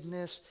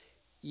wickedness,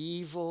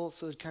 evil.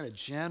 So there's kind of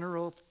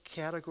general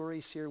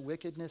categories here: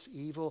 wickedness,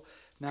 evil.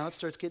 Now it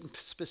starts getting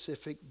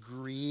specific: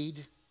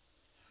 greed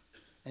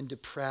and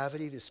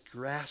depravity, this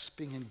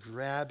grasping and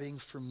grabbing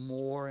for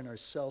more and our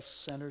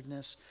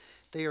self-centeredness.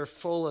 They are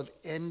full of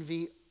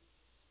envy,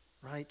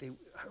 right?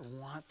 I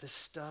want this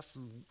stuff,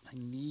 and I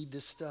need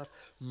this stuff.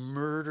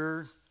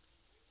 Murder,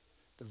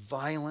 the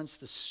violence,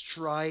 the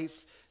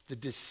strife, the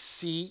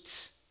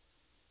deceit,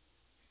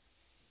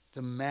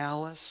 the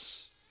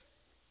malice.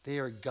 They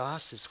are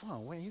gossips.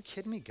 Wow, wait, are you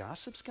kidding me?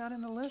 Gossips got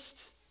in the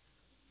list?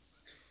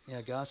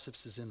 Yeah,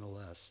 gossips is in the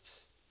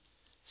list.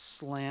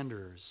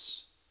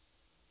 Slanderers,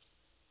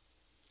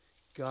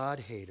 God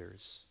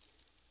haters,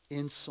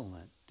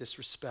 insolent,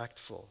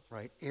 disrespectful,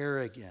 right?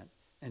 Arrogant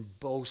and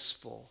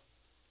boastful.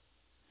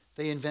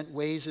 They invent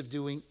ways of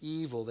doing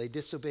evil. They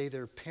disobey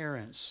their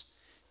parents.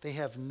 They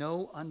have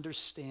no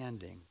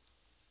understanding,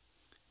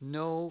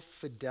 no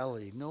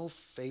fidelity, no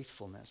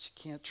faithfulness.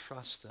 You can't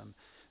trust them.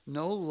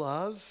 No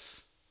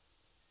love,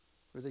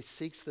 where they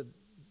seek the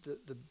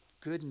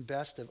good and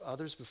best of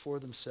others before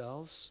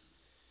themselves.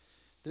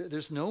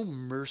 There's no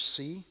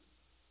mercy.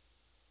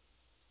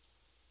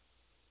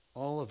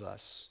 All of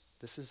us,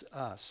 this is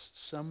us,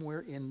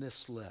 somewhere in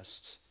this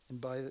list.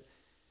 And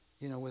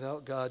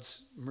without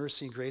God's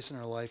mercy and grace in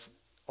our life,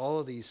 all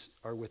of these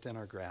are within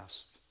our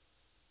grasp.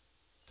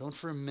 Don't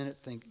for a minute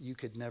think you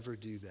could never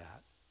do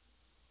that.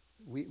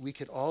 We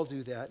could all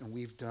do that, and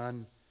we've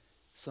done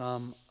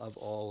some of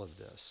all of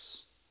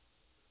this.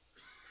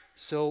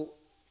 So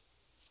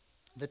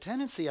the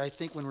tendency, I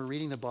think, when we're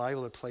reading the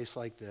Bible at a place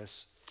like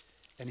this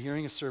and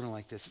hearing a sermon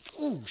like this, is,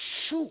 oh,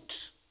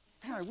 shoot,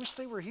 man, I wish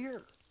they were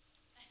here.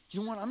 You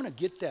know what? I'm going to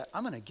get that.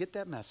 I'm going to get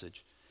that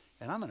message,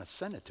 and I'm going to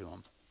send it to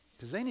them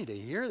because they need to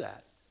hear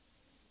that.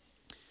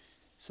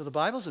 So the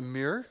Bible's a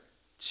mirror.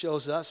 It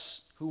shows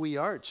us who we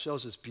are. It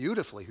shows us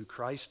beautifully who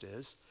Christ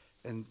is,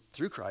 and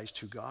through Christ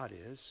who God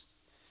is.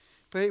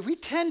 But we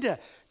tend to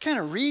kind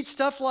of read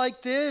stuff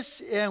like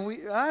this,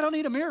 and I don't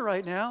need a mirror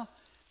right now.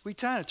 We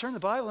kind of turn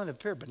the Bible into a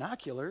pair of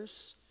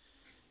binoculars.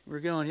 We're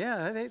going,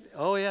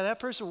 that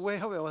person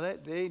way over. Well,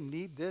 they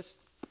need this.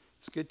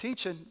 It's good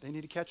teaching. They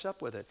need to catch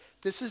up with it.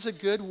 This is a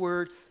good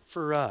word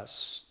for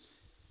us.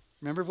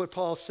 Remember what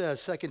Paul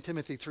says, 2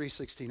 Timothy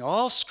 3:16.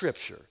 All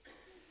Scripture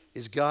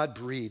is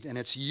God-breathed, and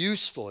it's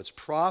useful, it's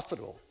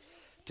profitable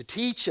to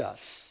teach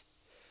us,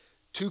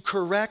 to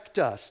correct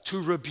us,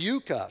 to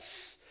rebuke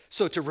us.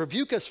 So to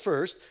rebuke us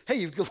first, hey,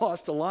 you've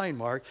lost the line,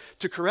 Mark.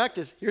 To correct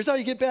us, here's how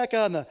you get back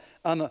on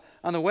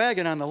the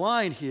wagon, on the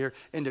line here,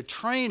 and to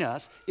train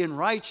us in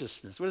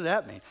righteousness. What does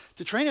that mean?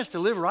 To train us to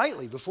live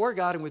rightly before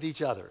God and with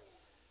each other,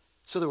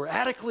 so that we're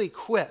adequately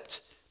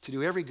equipped to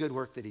do every good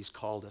work that he's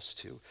called us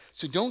to.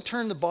 So don't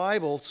turn the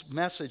Bible's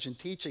message and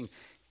teaching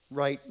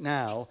right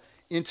now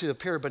into a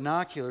pair of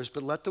binoculars,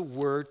 but let the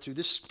word through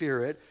the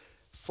Spirit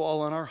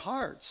fall on our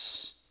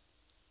hearts.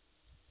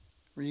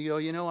 Where you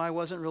go, I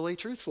wasn't really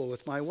truthful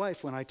with my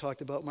wife when I talked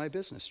about my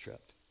business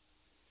trip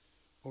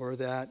or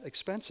that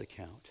expense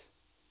account.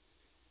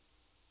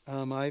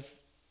 I've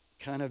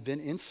kind of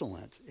been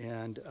insolent,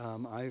 and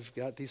I've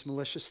got these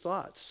malicious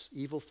thoughts,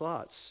 evil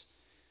thoughts,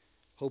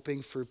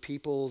 hoping for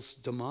people's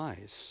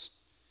demise.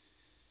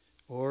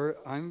 Or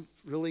I'm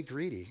really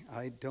greedy.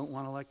 I don't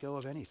want to let go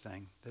of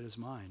anything that is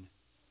mine.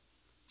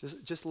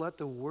 Just let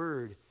the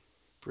word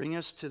bring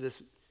us to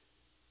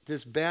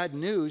this bad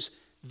news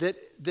that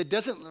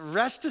doesn't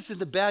rest us in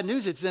the bad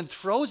news. It then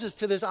throws us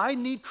to this, I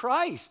need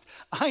Christ.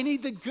 I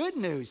need the good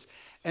news.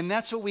 And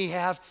that's what we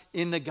have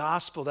in the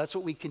gospel. That's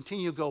what we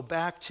continue to go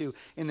back to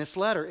in this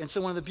letter. And so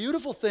one of the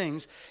beautiful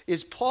things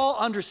is Paul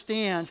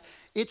understands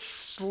it's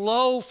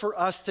slow for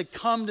us to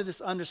come to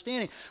this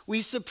understanding.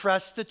 We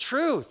suppress the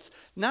truth,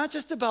 not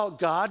just about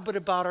God, but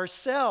about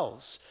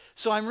ourselves.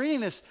 So I'm reading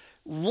this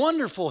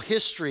wonderful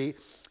history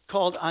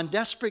called On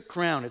Desperate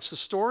Ground. It's the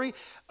story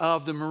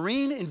of the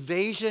Marine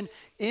invasion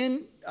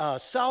in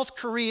South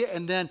Korea,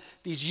 and then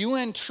these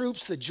UN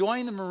troops that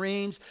join the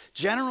Marines,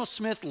 General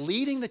Smith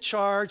leading the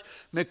charge,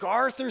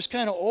 MacArthur's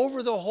kind of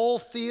over the whole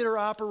theater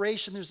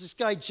operation. There's this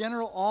guy,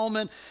 General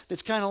Ullman,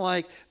 that's kind of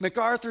like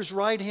MacArthur's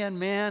right-hand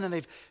man, and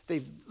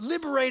they've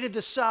liberated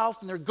the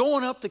South, and they're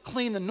going up to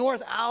clean the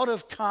North out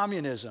of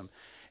communism.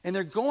 And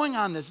they're going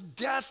on this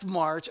death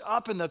march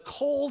up in the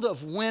cold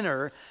of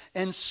winter.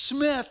 And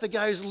Smith, the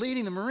guy who's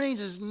leading the Marines,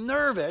 is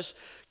nervous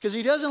because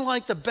he doesn't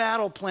like the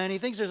battle plan. He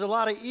thinks there's a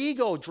lot of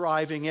ego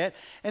driving it.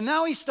 And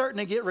now he's starting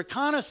to get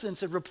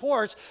reconnaissance and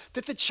reports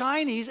that the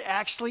Chinese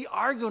actually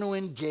are going to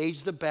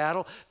engage the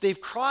battle. They've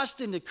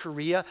crossed into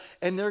Korea,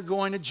 and they're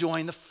going to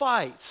join the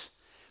fight.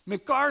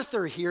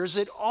 MacArthur hears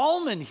it.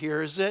 Ullman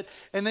hears it.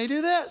 And they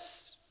do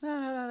this. No,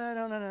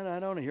 I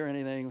don't hear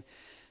anything.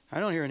 I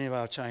don't hear anything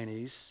about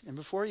Chinese. And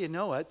before you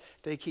know it,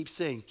 they keep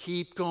saying,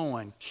 keep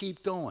going,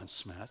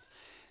 Smith.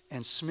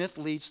 And Smith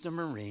leads the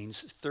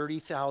Marines,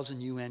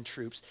 30,000 UN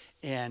troops,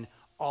 and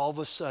all of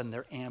a sudden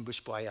they're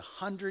ambushed by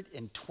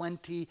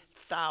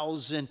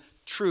 120,000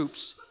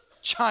 troops,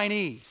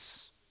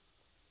 Chinese.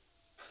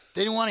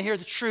 They didn't want to hear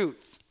the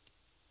truth.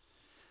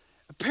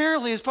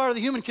 Apparently, as part of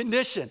the human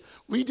condition,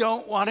 we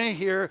don't want to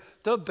hear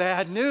the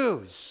bad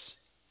news.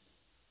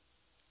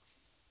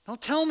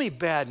 Don't tell me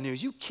bad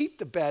news. You keep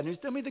the bad news.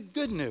 Tell me the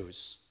good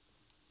news.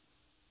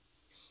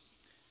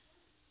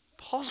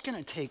 Paul's going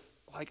to take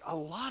like a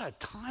lot of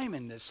time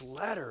in this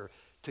letter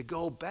to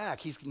go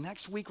back.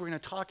 Next week we're going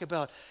to talk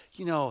about,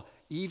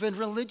 even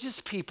religious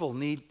people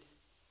need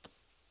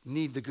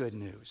the good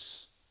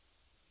news.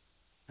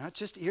 Not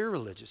just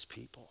irreligious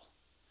people.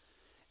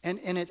 And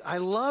I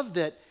love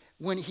that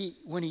when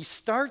he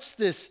starts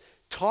this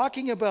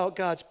talking about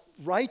God's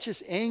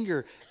righteous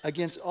anger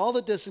against all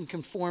that doesn't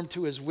conform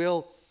to his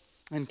will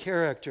and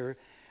character,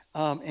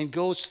 and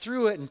goes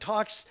through it and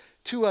talks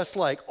to us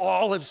like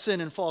all have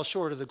sinned and fall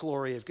short of the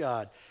glory of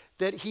God,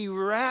 that he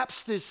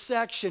wraps this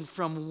section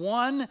from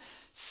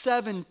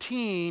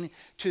 1:17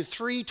 to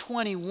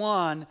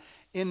 3:21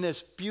 in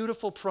this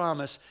beautiful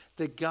promise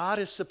that God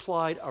has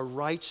supplied a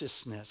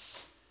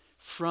righteousness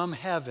from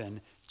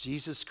heaven,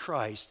 Jesus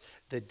Christ,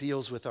 that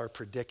deals with our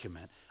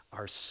predicament,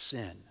 our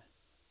sin.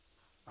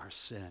 Our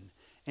sin.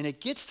 And it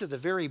gets to the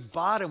very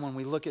bottom when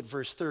we look at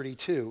verse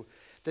 32,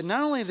 that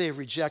not only have they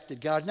rejected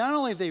God, not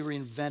only have they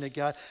reinvented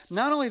God,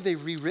 not only have they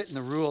rewritten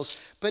the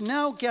rules, but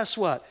now guess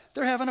what?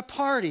 They're having a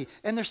party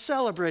and they're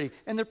celebrating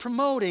and they're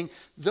promoting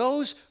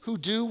those who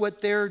do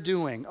what they're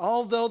doing.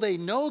 Although they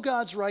know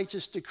God's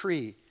righteous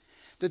decree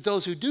that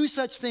those who do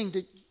such things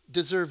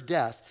deserve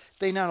death,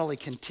 they not only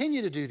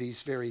continue to do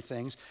these very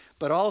things,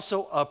 but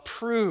also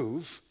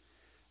approve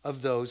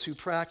of those who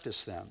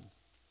practice them.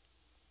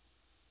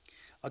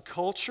 A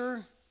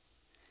culture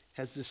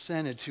has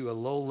descended to a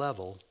low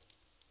level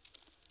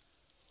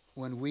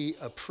when we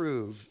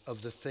approve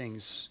of the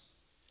things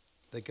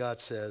that God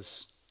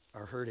says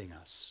are hurting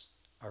us,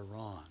 are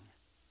wrong.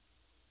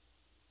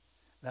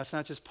 That's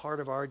not just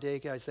part of our day,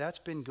 guys. That's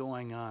been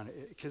going on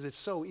because it's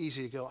so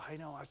easy to go, I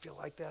know, I feel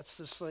like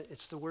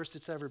it's the worst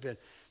it's ever been.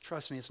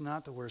 Trust me, it's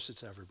not the worst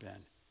it's ever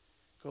been.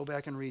 Go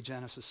back and read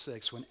Genesis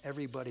 6 when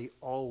everybody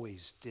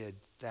always did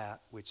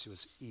that which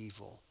was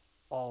evil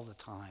all the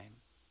time.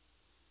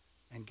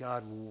 And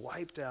God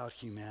wiped out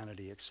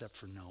humanity except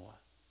for Noah.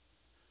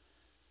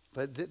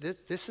 But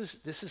this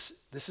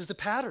is the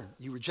pattern.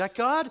 You reject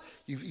God,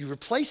 you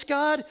replace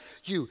God,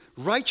 you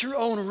write your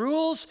own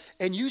rules,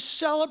 and you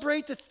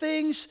celebrate the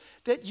things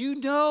that you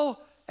know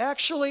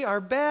actually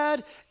are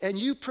bad, and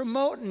you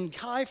promote and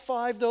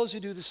high-five those who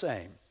do the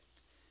same.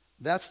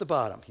 That's the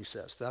bottom, he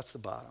says. That's the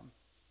bottom.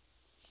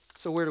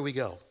 So where do we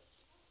go?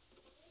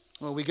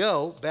 Well, we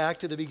go back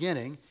to the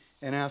beginning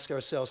and ask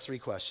ourselves three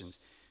questions.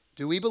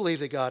 Do we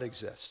believe that God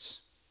exists?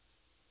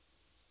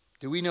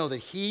 Do we know that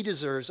he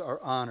deserves our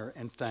honor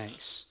and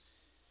thanks?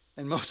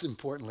 And most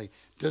importantly,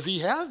 does he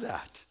have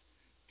that?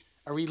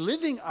 Are we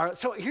living our...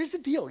 So here's the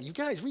deal, you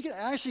guys. We can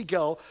actually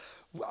go,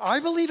 I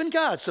believe in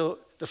God. So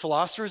the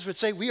philosophers would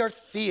say we are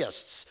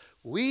theists.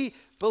 We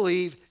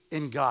believe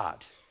in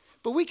God.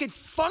 But we could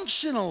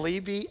functionally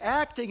be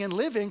acting and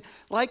living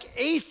like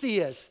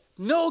atheists.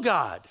 No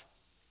God.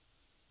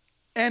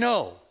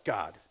 N-O,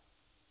 God.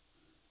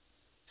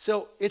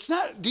 So it's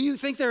not, do you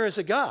think there is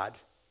a God?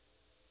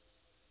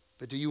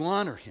 But do you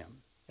honor him?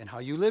 And how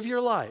you live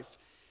your life,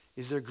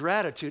 is there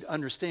gratitude,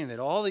 understanding that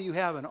all that you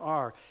have and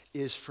are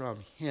is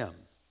from him?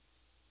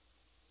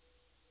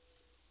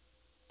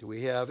 Do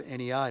we have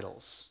any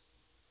idols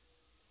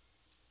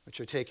which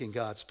are taking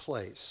God's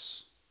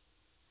place?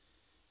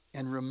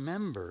 And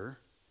remember,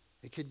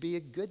 it could be a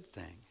good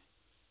thing.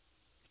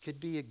 It could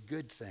be a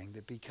good thing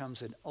that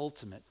becomes an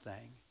ultimate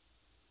thing.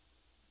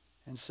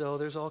 And so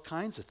there's all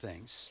kinds of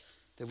things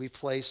that we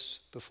place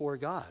before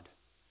God.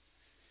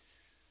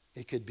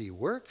 It could be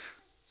work.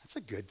 That's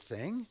a good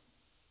thing.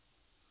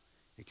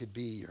 It could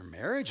be your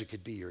marriage. It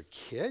could be your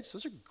kids.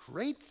 Those are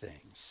great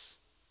things.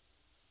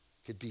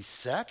 It could be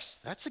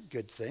sex. That's a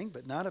good thing,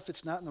 but not if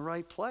it's not in the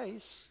right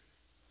place.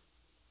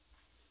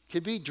 It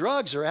could be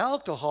drugs or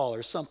alcohol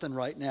or something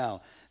right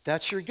now.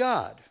 That's your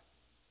God.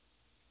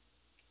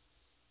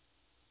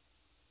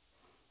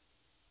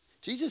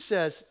 Jesus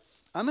says,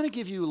 I'm going to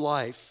give you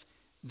life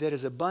that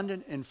is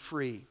abundant and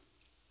free.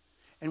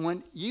 And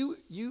when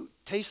you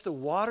taste the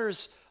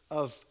waters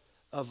of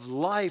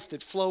life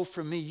that flow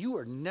from me, you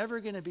are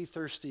never going to be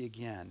thirsty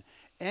again.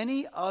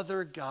 Any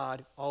other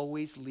God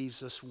always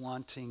leaves us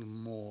wanting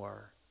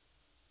more.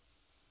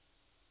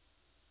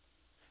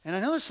 And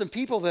I know there's some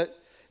people that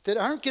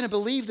aren't going to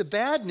believe the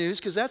bad news,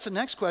 because that's the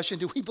next question.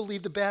 Do we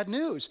believe the bad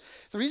news?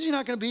 The reason you're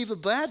not going to believe the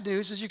bad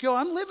news is you go,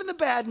 I'm living the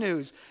bad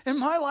news, and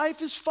my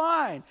life is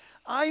fine.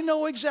 I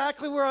know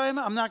exactly where I am.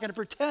 I'm not going to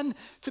pretend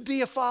to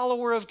be a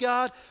follower of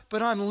God,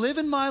 but I'm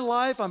living my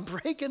life. I'm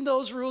breaking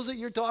those rules that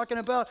you're talking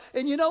about.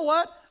 And you know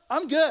what?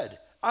 I'm good.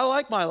 I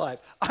like my life.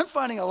 I'm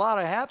finding a lot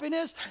of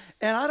happiness,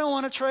 and I don't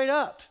want to trade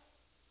up.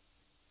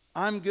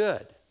 I'm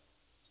good.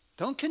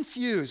 Don't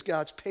confuse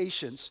God's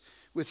patience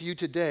with you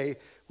today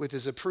with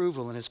his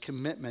approval and his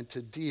commitment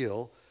to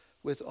deal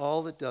with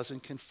all that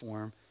doesn't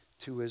conform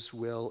to his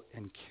will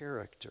and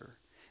character.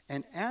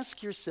 And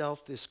ask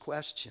yourself this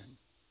question.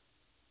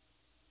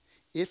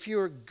 If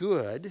you're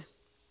good,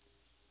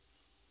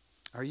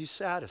 are you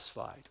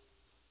satisfied?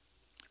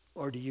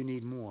 Or do you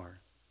need more?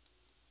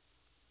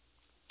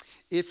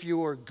 If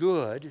you're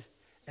good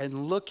and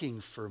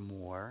looking for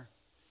more,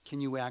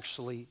 can you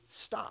actually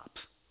stop?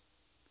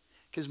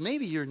 Because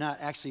maybe you're not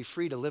actually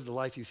free to live the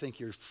life you think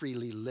you're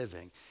freely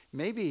living.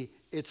 Maybe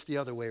it's the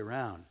other way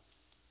around.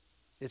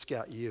 It's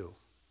got you.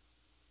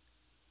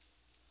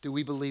 Do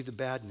we believe the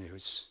bad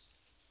news?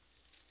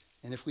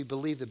 And if we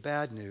believe the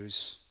bad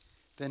news,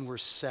 then we're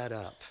set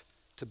up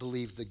to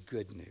believe the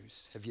good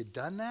news. Have you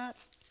done that?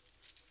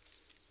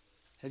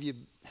 Have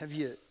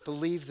you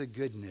believed the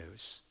good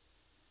news?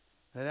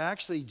 That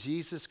actually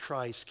Jesus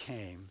Christ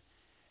came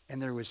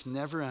and there was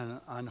never an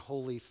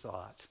unholy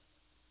thought.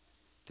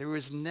 There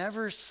was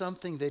never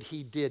something that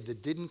he did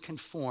that didn't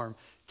conform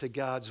to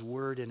God's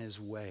word and his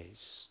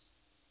ways.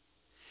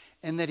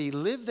 And that he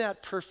lived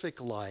that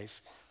perfect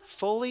life,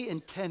 fully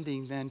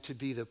intending then to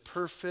be the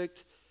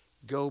perfect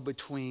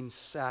go-between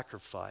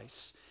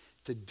sacrifice,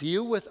 to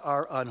deal with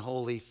our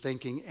unholy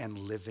thinking and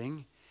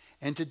living,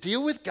 and to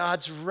deal with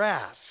God's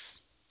wrath.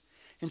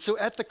 And so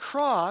at the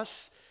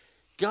cross,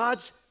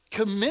 God's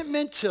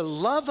commitment to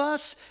love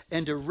us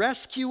and to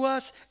rescue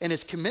us and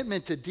his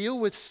commitment to deal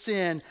with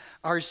sin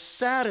are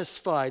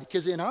satisfied.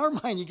 Because in our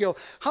mind you go,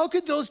 how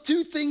could those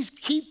two things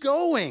keep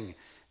going?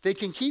 They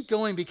can keep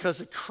going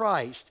because of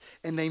Christ,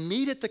 and they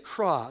meet at the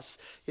cross.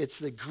 It's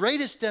the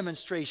greatest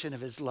demonstration of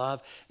his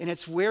love, and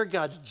it's where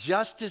God's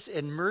justice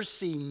and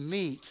mercy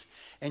meet.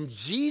 And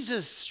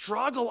Jesus'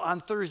 struggle on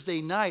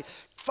Thursday night,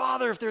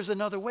 Father, if there's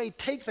another way,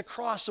 take the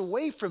cross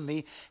away from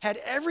me, had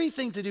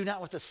everything to do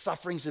not with the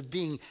sufferings of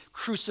being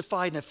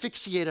crucified and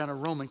asphyxiated on a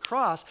Roman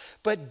cross,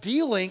 but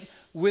dealing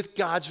with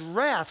God's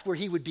wrath, where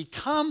he would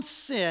become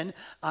sin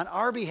on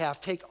our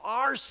behalf, take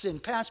our sin,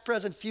 past,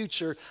 present,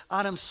 future,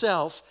 on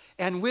himself,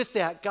 and with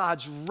that,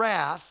 God's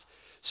wrath,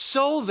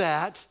 so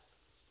that,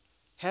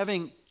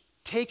 having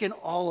taken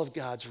all of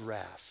God's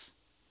wrath,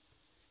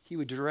 he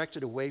would direct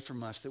it away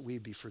from us that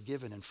we'd be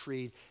forgiven and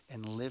freed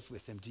and live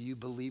with him. Do you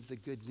believe the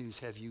good news?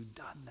 Have you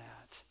done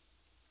that?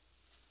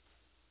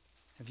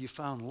 Have you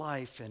found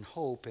life and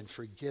hope and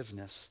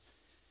forgiveness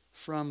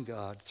from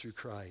God through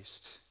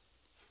Christ?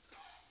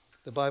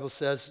 The Bible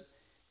says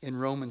in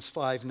Romans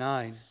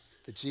 5:9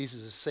 that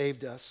Jesus has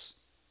saved us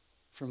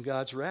from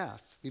God's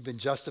wrath. We've been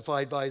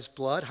justified by his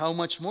blood. How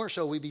much more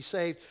shall we be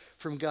saved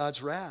from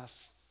God's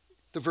wrath?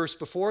 The verse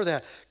before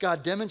that,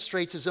 God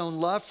demonstrates his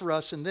own love for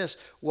us in this: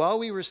 while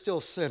we were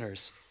still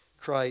sinners,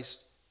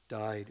 Christ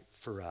died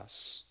for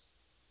us.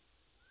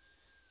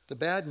 The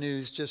bad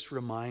news just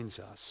reminds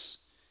us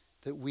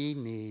that we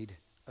need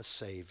a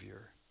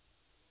Savior.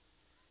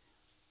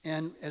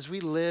 And as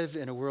we live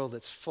in a world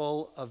that's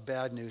full of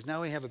bad news,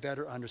 now we have a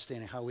better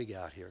understanding how we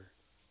got here,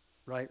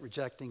 right?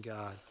 Rejecting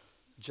God,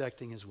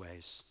 rejecting his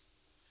ways.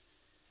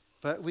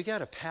 But we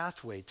got a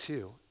pathway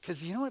too.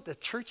 Because you know what the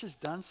church has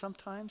done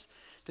sometimes?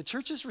 The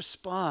church's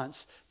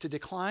response to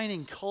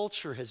declining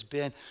culture has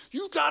been,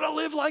 you got to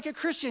live like a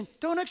Christian.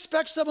 Don't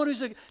expect someone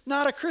who's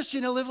not a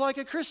Christian to live like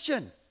a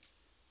Christian.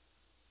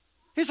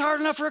 It's hard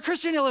enough for a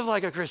Christian to live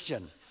like a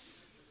Christian.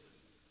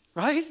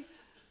 Right?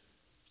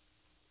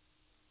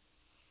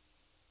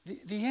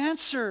 The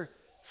answer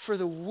for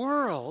the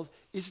world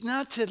is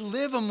not to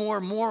live a more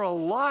moral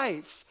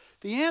life.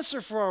 The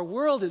answer for our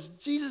world is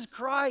Jesus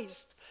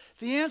Christ.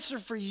 The answer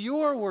for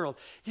your world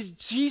is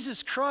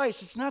Jesus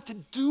Christ. It's not to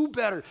do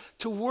better,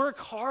 to work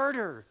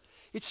harder.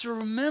 It's to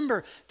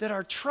remember that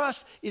our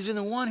trust is in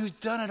the one who's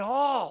done it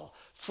all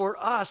for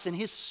us, and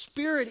his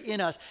Spirit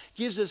in us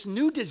gives us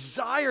new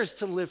desires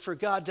to live for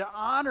God, to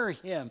honor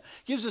him,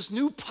 gives us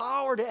new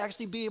power to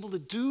actually be able to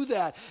do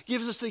that,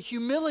 gives us the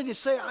humility to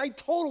say, I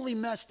totally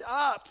messed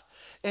up,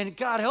 and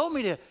God help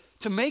me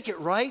to make it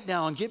right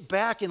now and get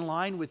back in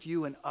line with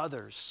you and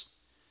others.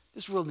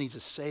 This world needs a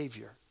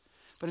Savior.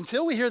 But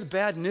until we hear the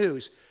bad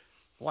news,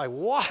 why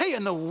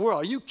in the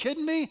world? Are you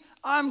kidding me?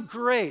 I'm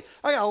great.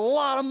 I got a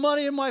lot of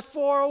money in my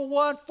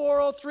 401,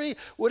 403,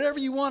 whatever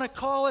you want to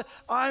call it.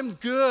 I'm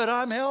good.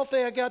 I'm healthy.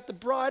 I got the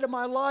bride of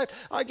my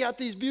life. I got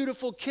these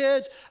beautiful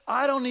kids.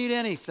 I don't need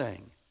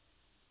anything.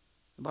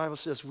 The Bible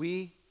says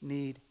we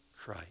need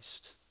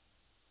Christ.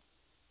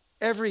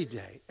 Every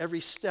day,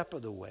 every step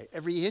of the way,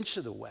 every inch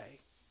of the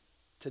way.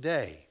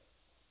 Today.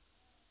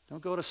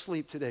 Don't go to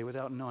sleep today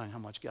without knowing how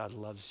much God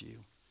loves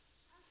you.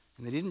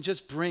 And they didn't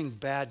just bring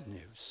bad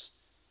news.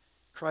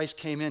 Christ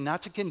came in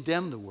not to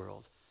condemn the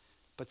world,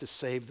 but to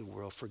save the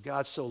world. For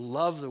God so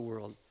loved the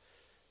world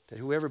that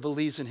whoever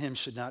believes in him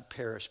should not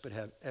perish, but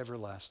have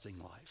everlasting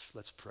life.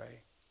 Let's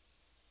pray.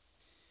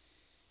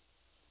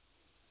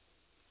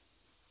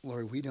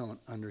 Lord, we don't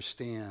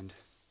understand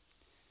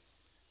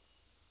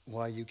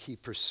why you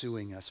keep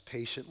pursuing us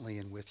patiently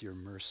and with your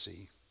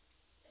mercy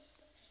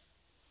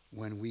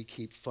when we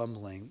keep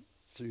fumbling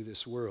through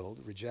this world,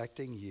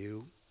 rejecting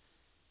you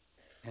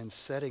and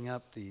setting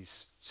up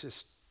these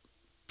just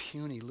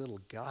puny little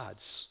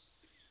gods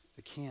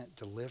that can't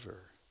deliver.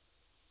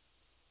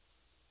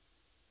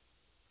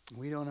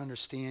 We don't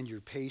understand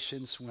your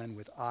patience when,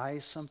 with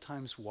eyes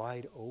sometimes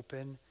wide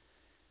open,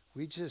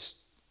 we just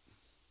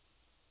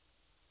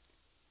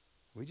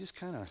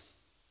kind of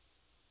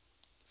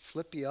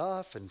flip you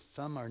off and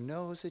thumb our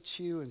nose at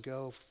you and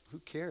go, who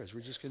cares? We're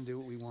just going to do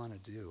what we want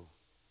to do.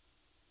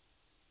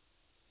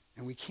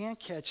 And we can't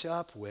catch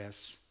up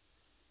with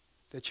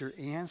that your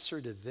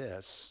answer to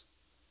this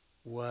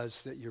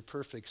was that your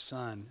perfect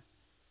Son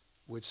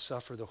would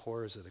suffer the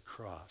horrors of the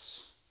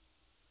cross,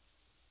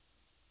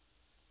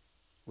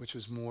 which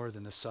was more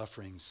than the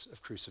sufferings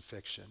of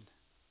crucifixion.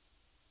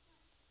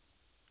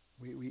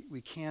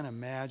 We can't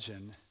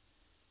imagine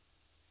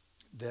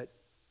that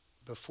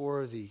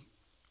before the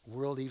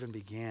world even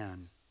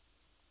began,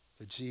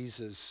 that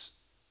Jesus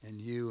and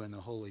you and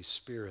the Holy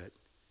Spirit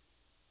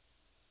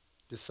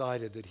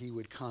decided that he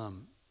would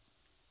come,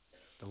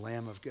 the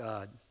Lamb of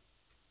God,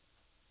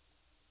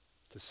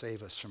 to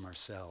save us from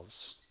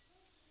ourselves.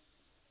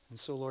 And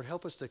so, Lord,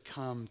 help us to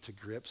come to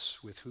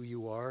grips with who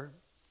you are,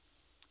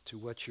 to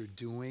what you're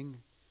doing,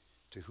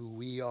 to who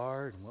we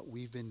are and what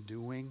we've been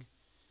doing.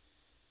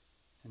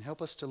 And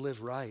help us to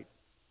live right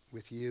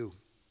with you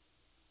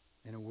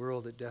in a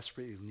world that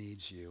desperately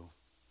needs you.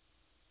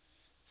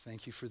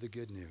 Thank you for the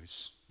good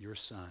news, your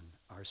Son,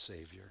 our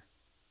Savior.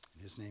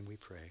 In his name we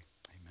pray.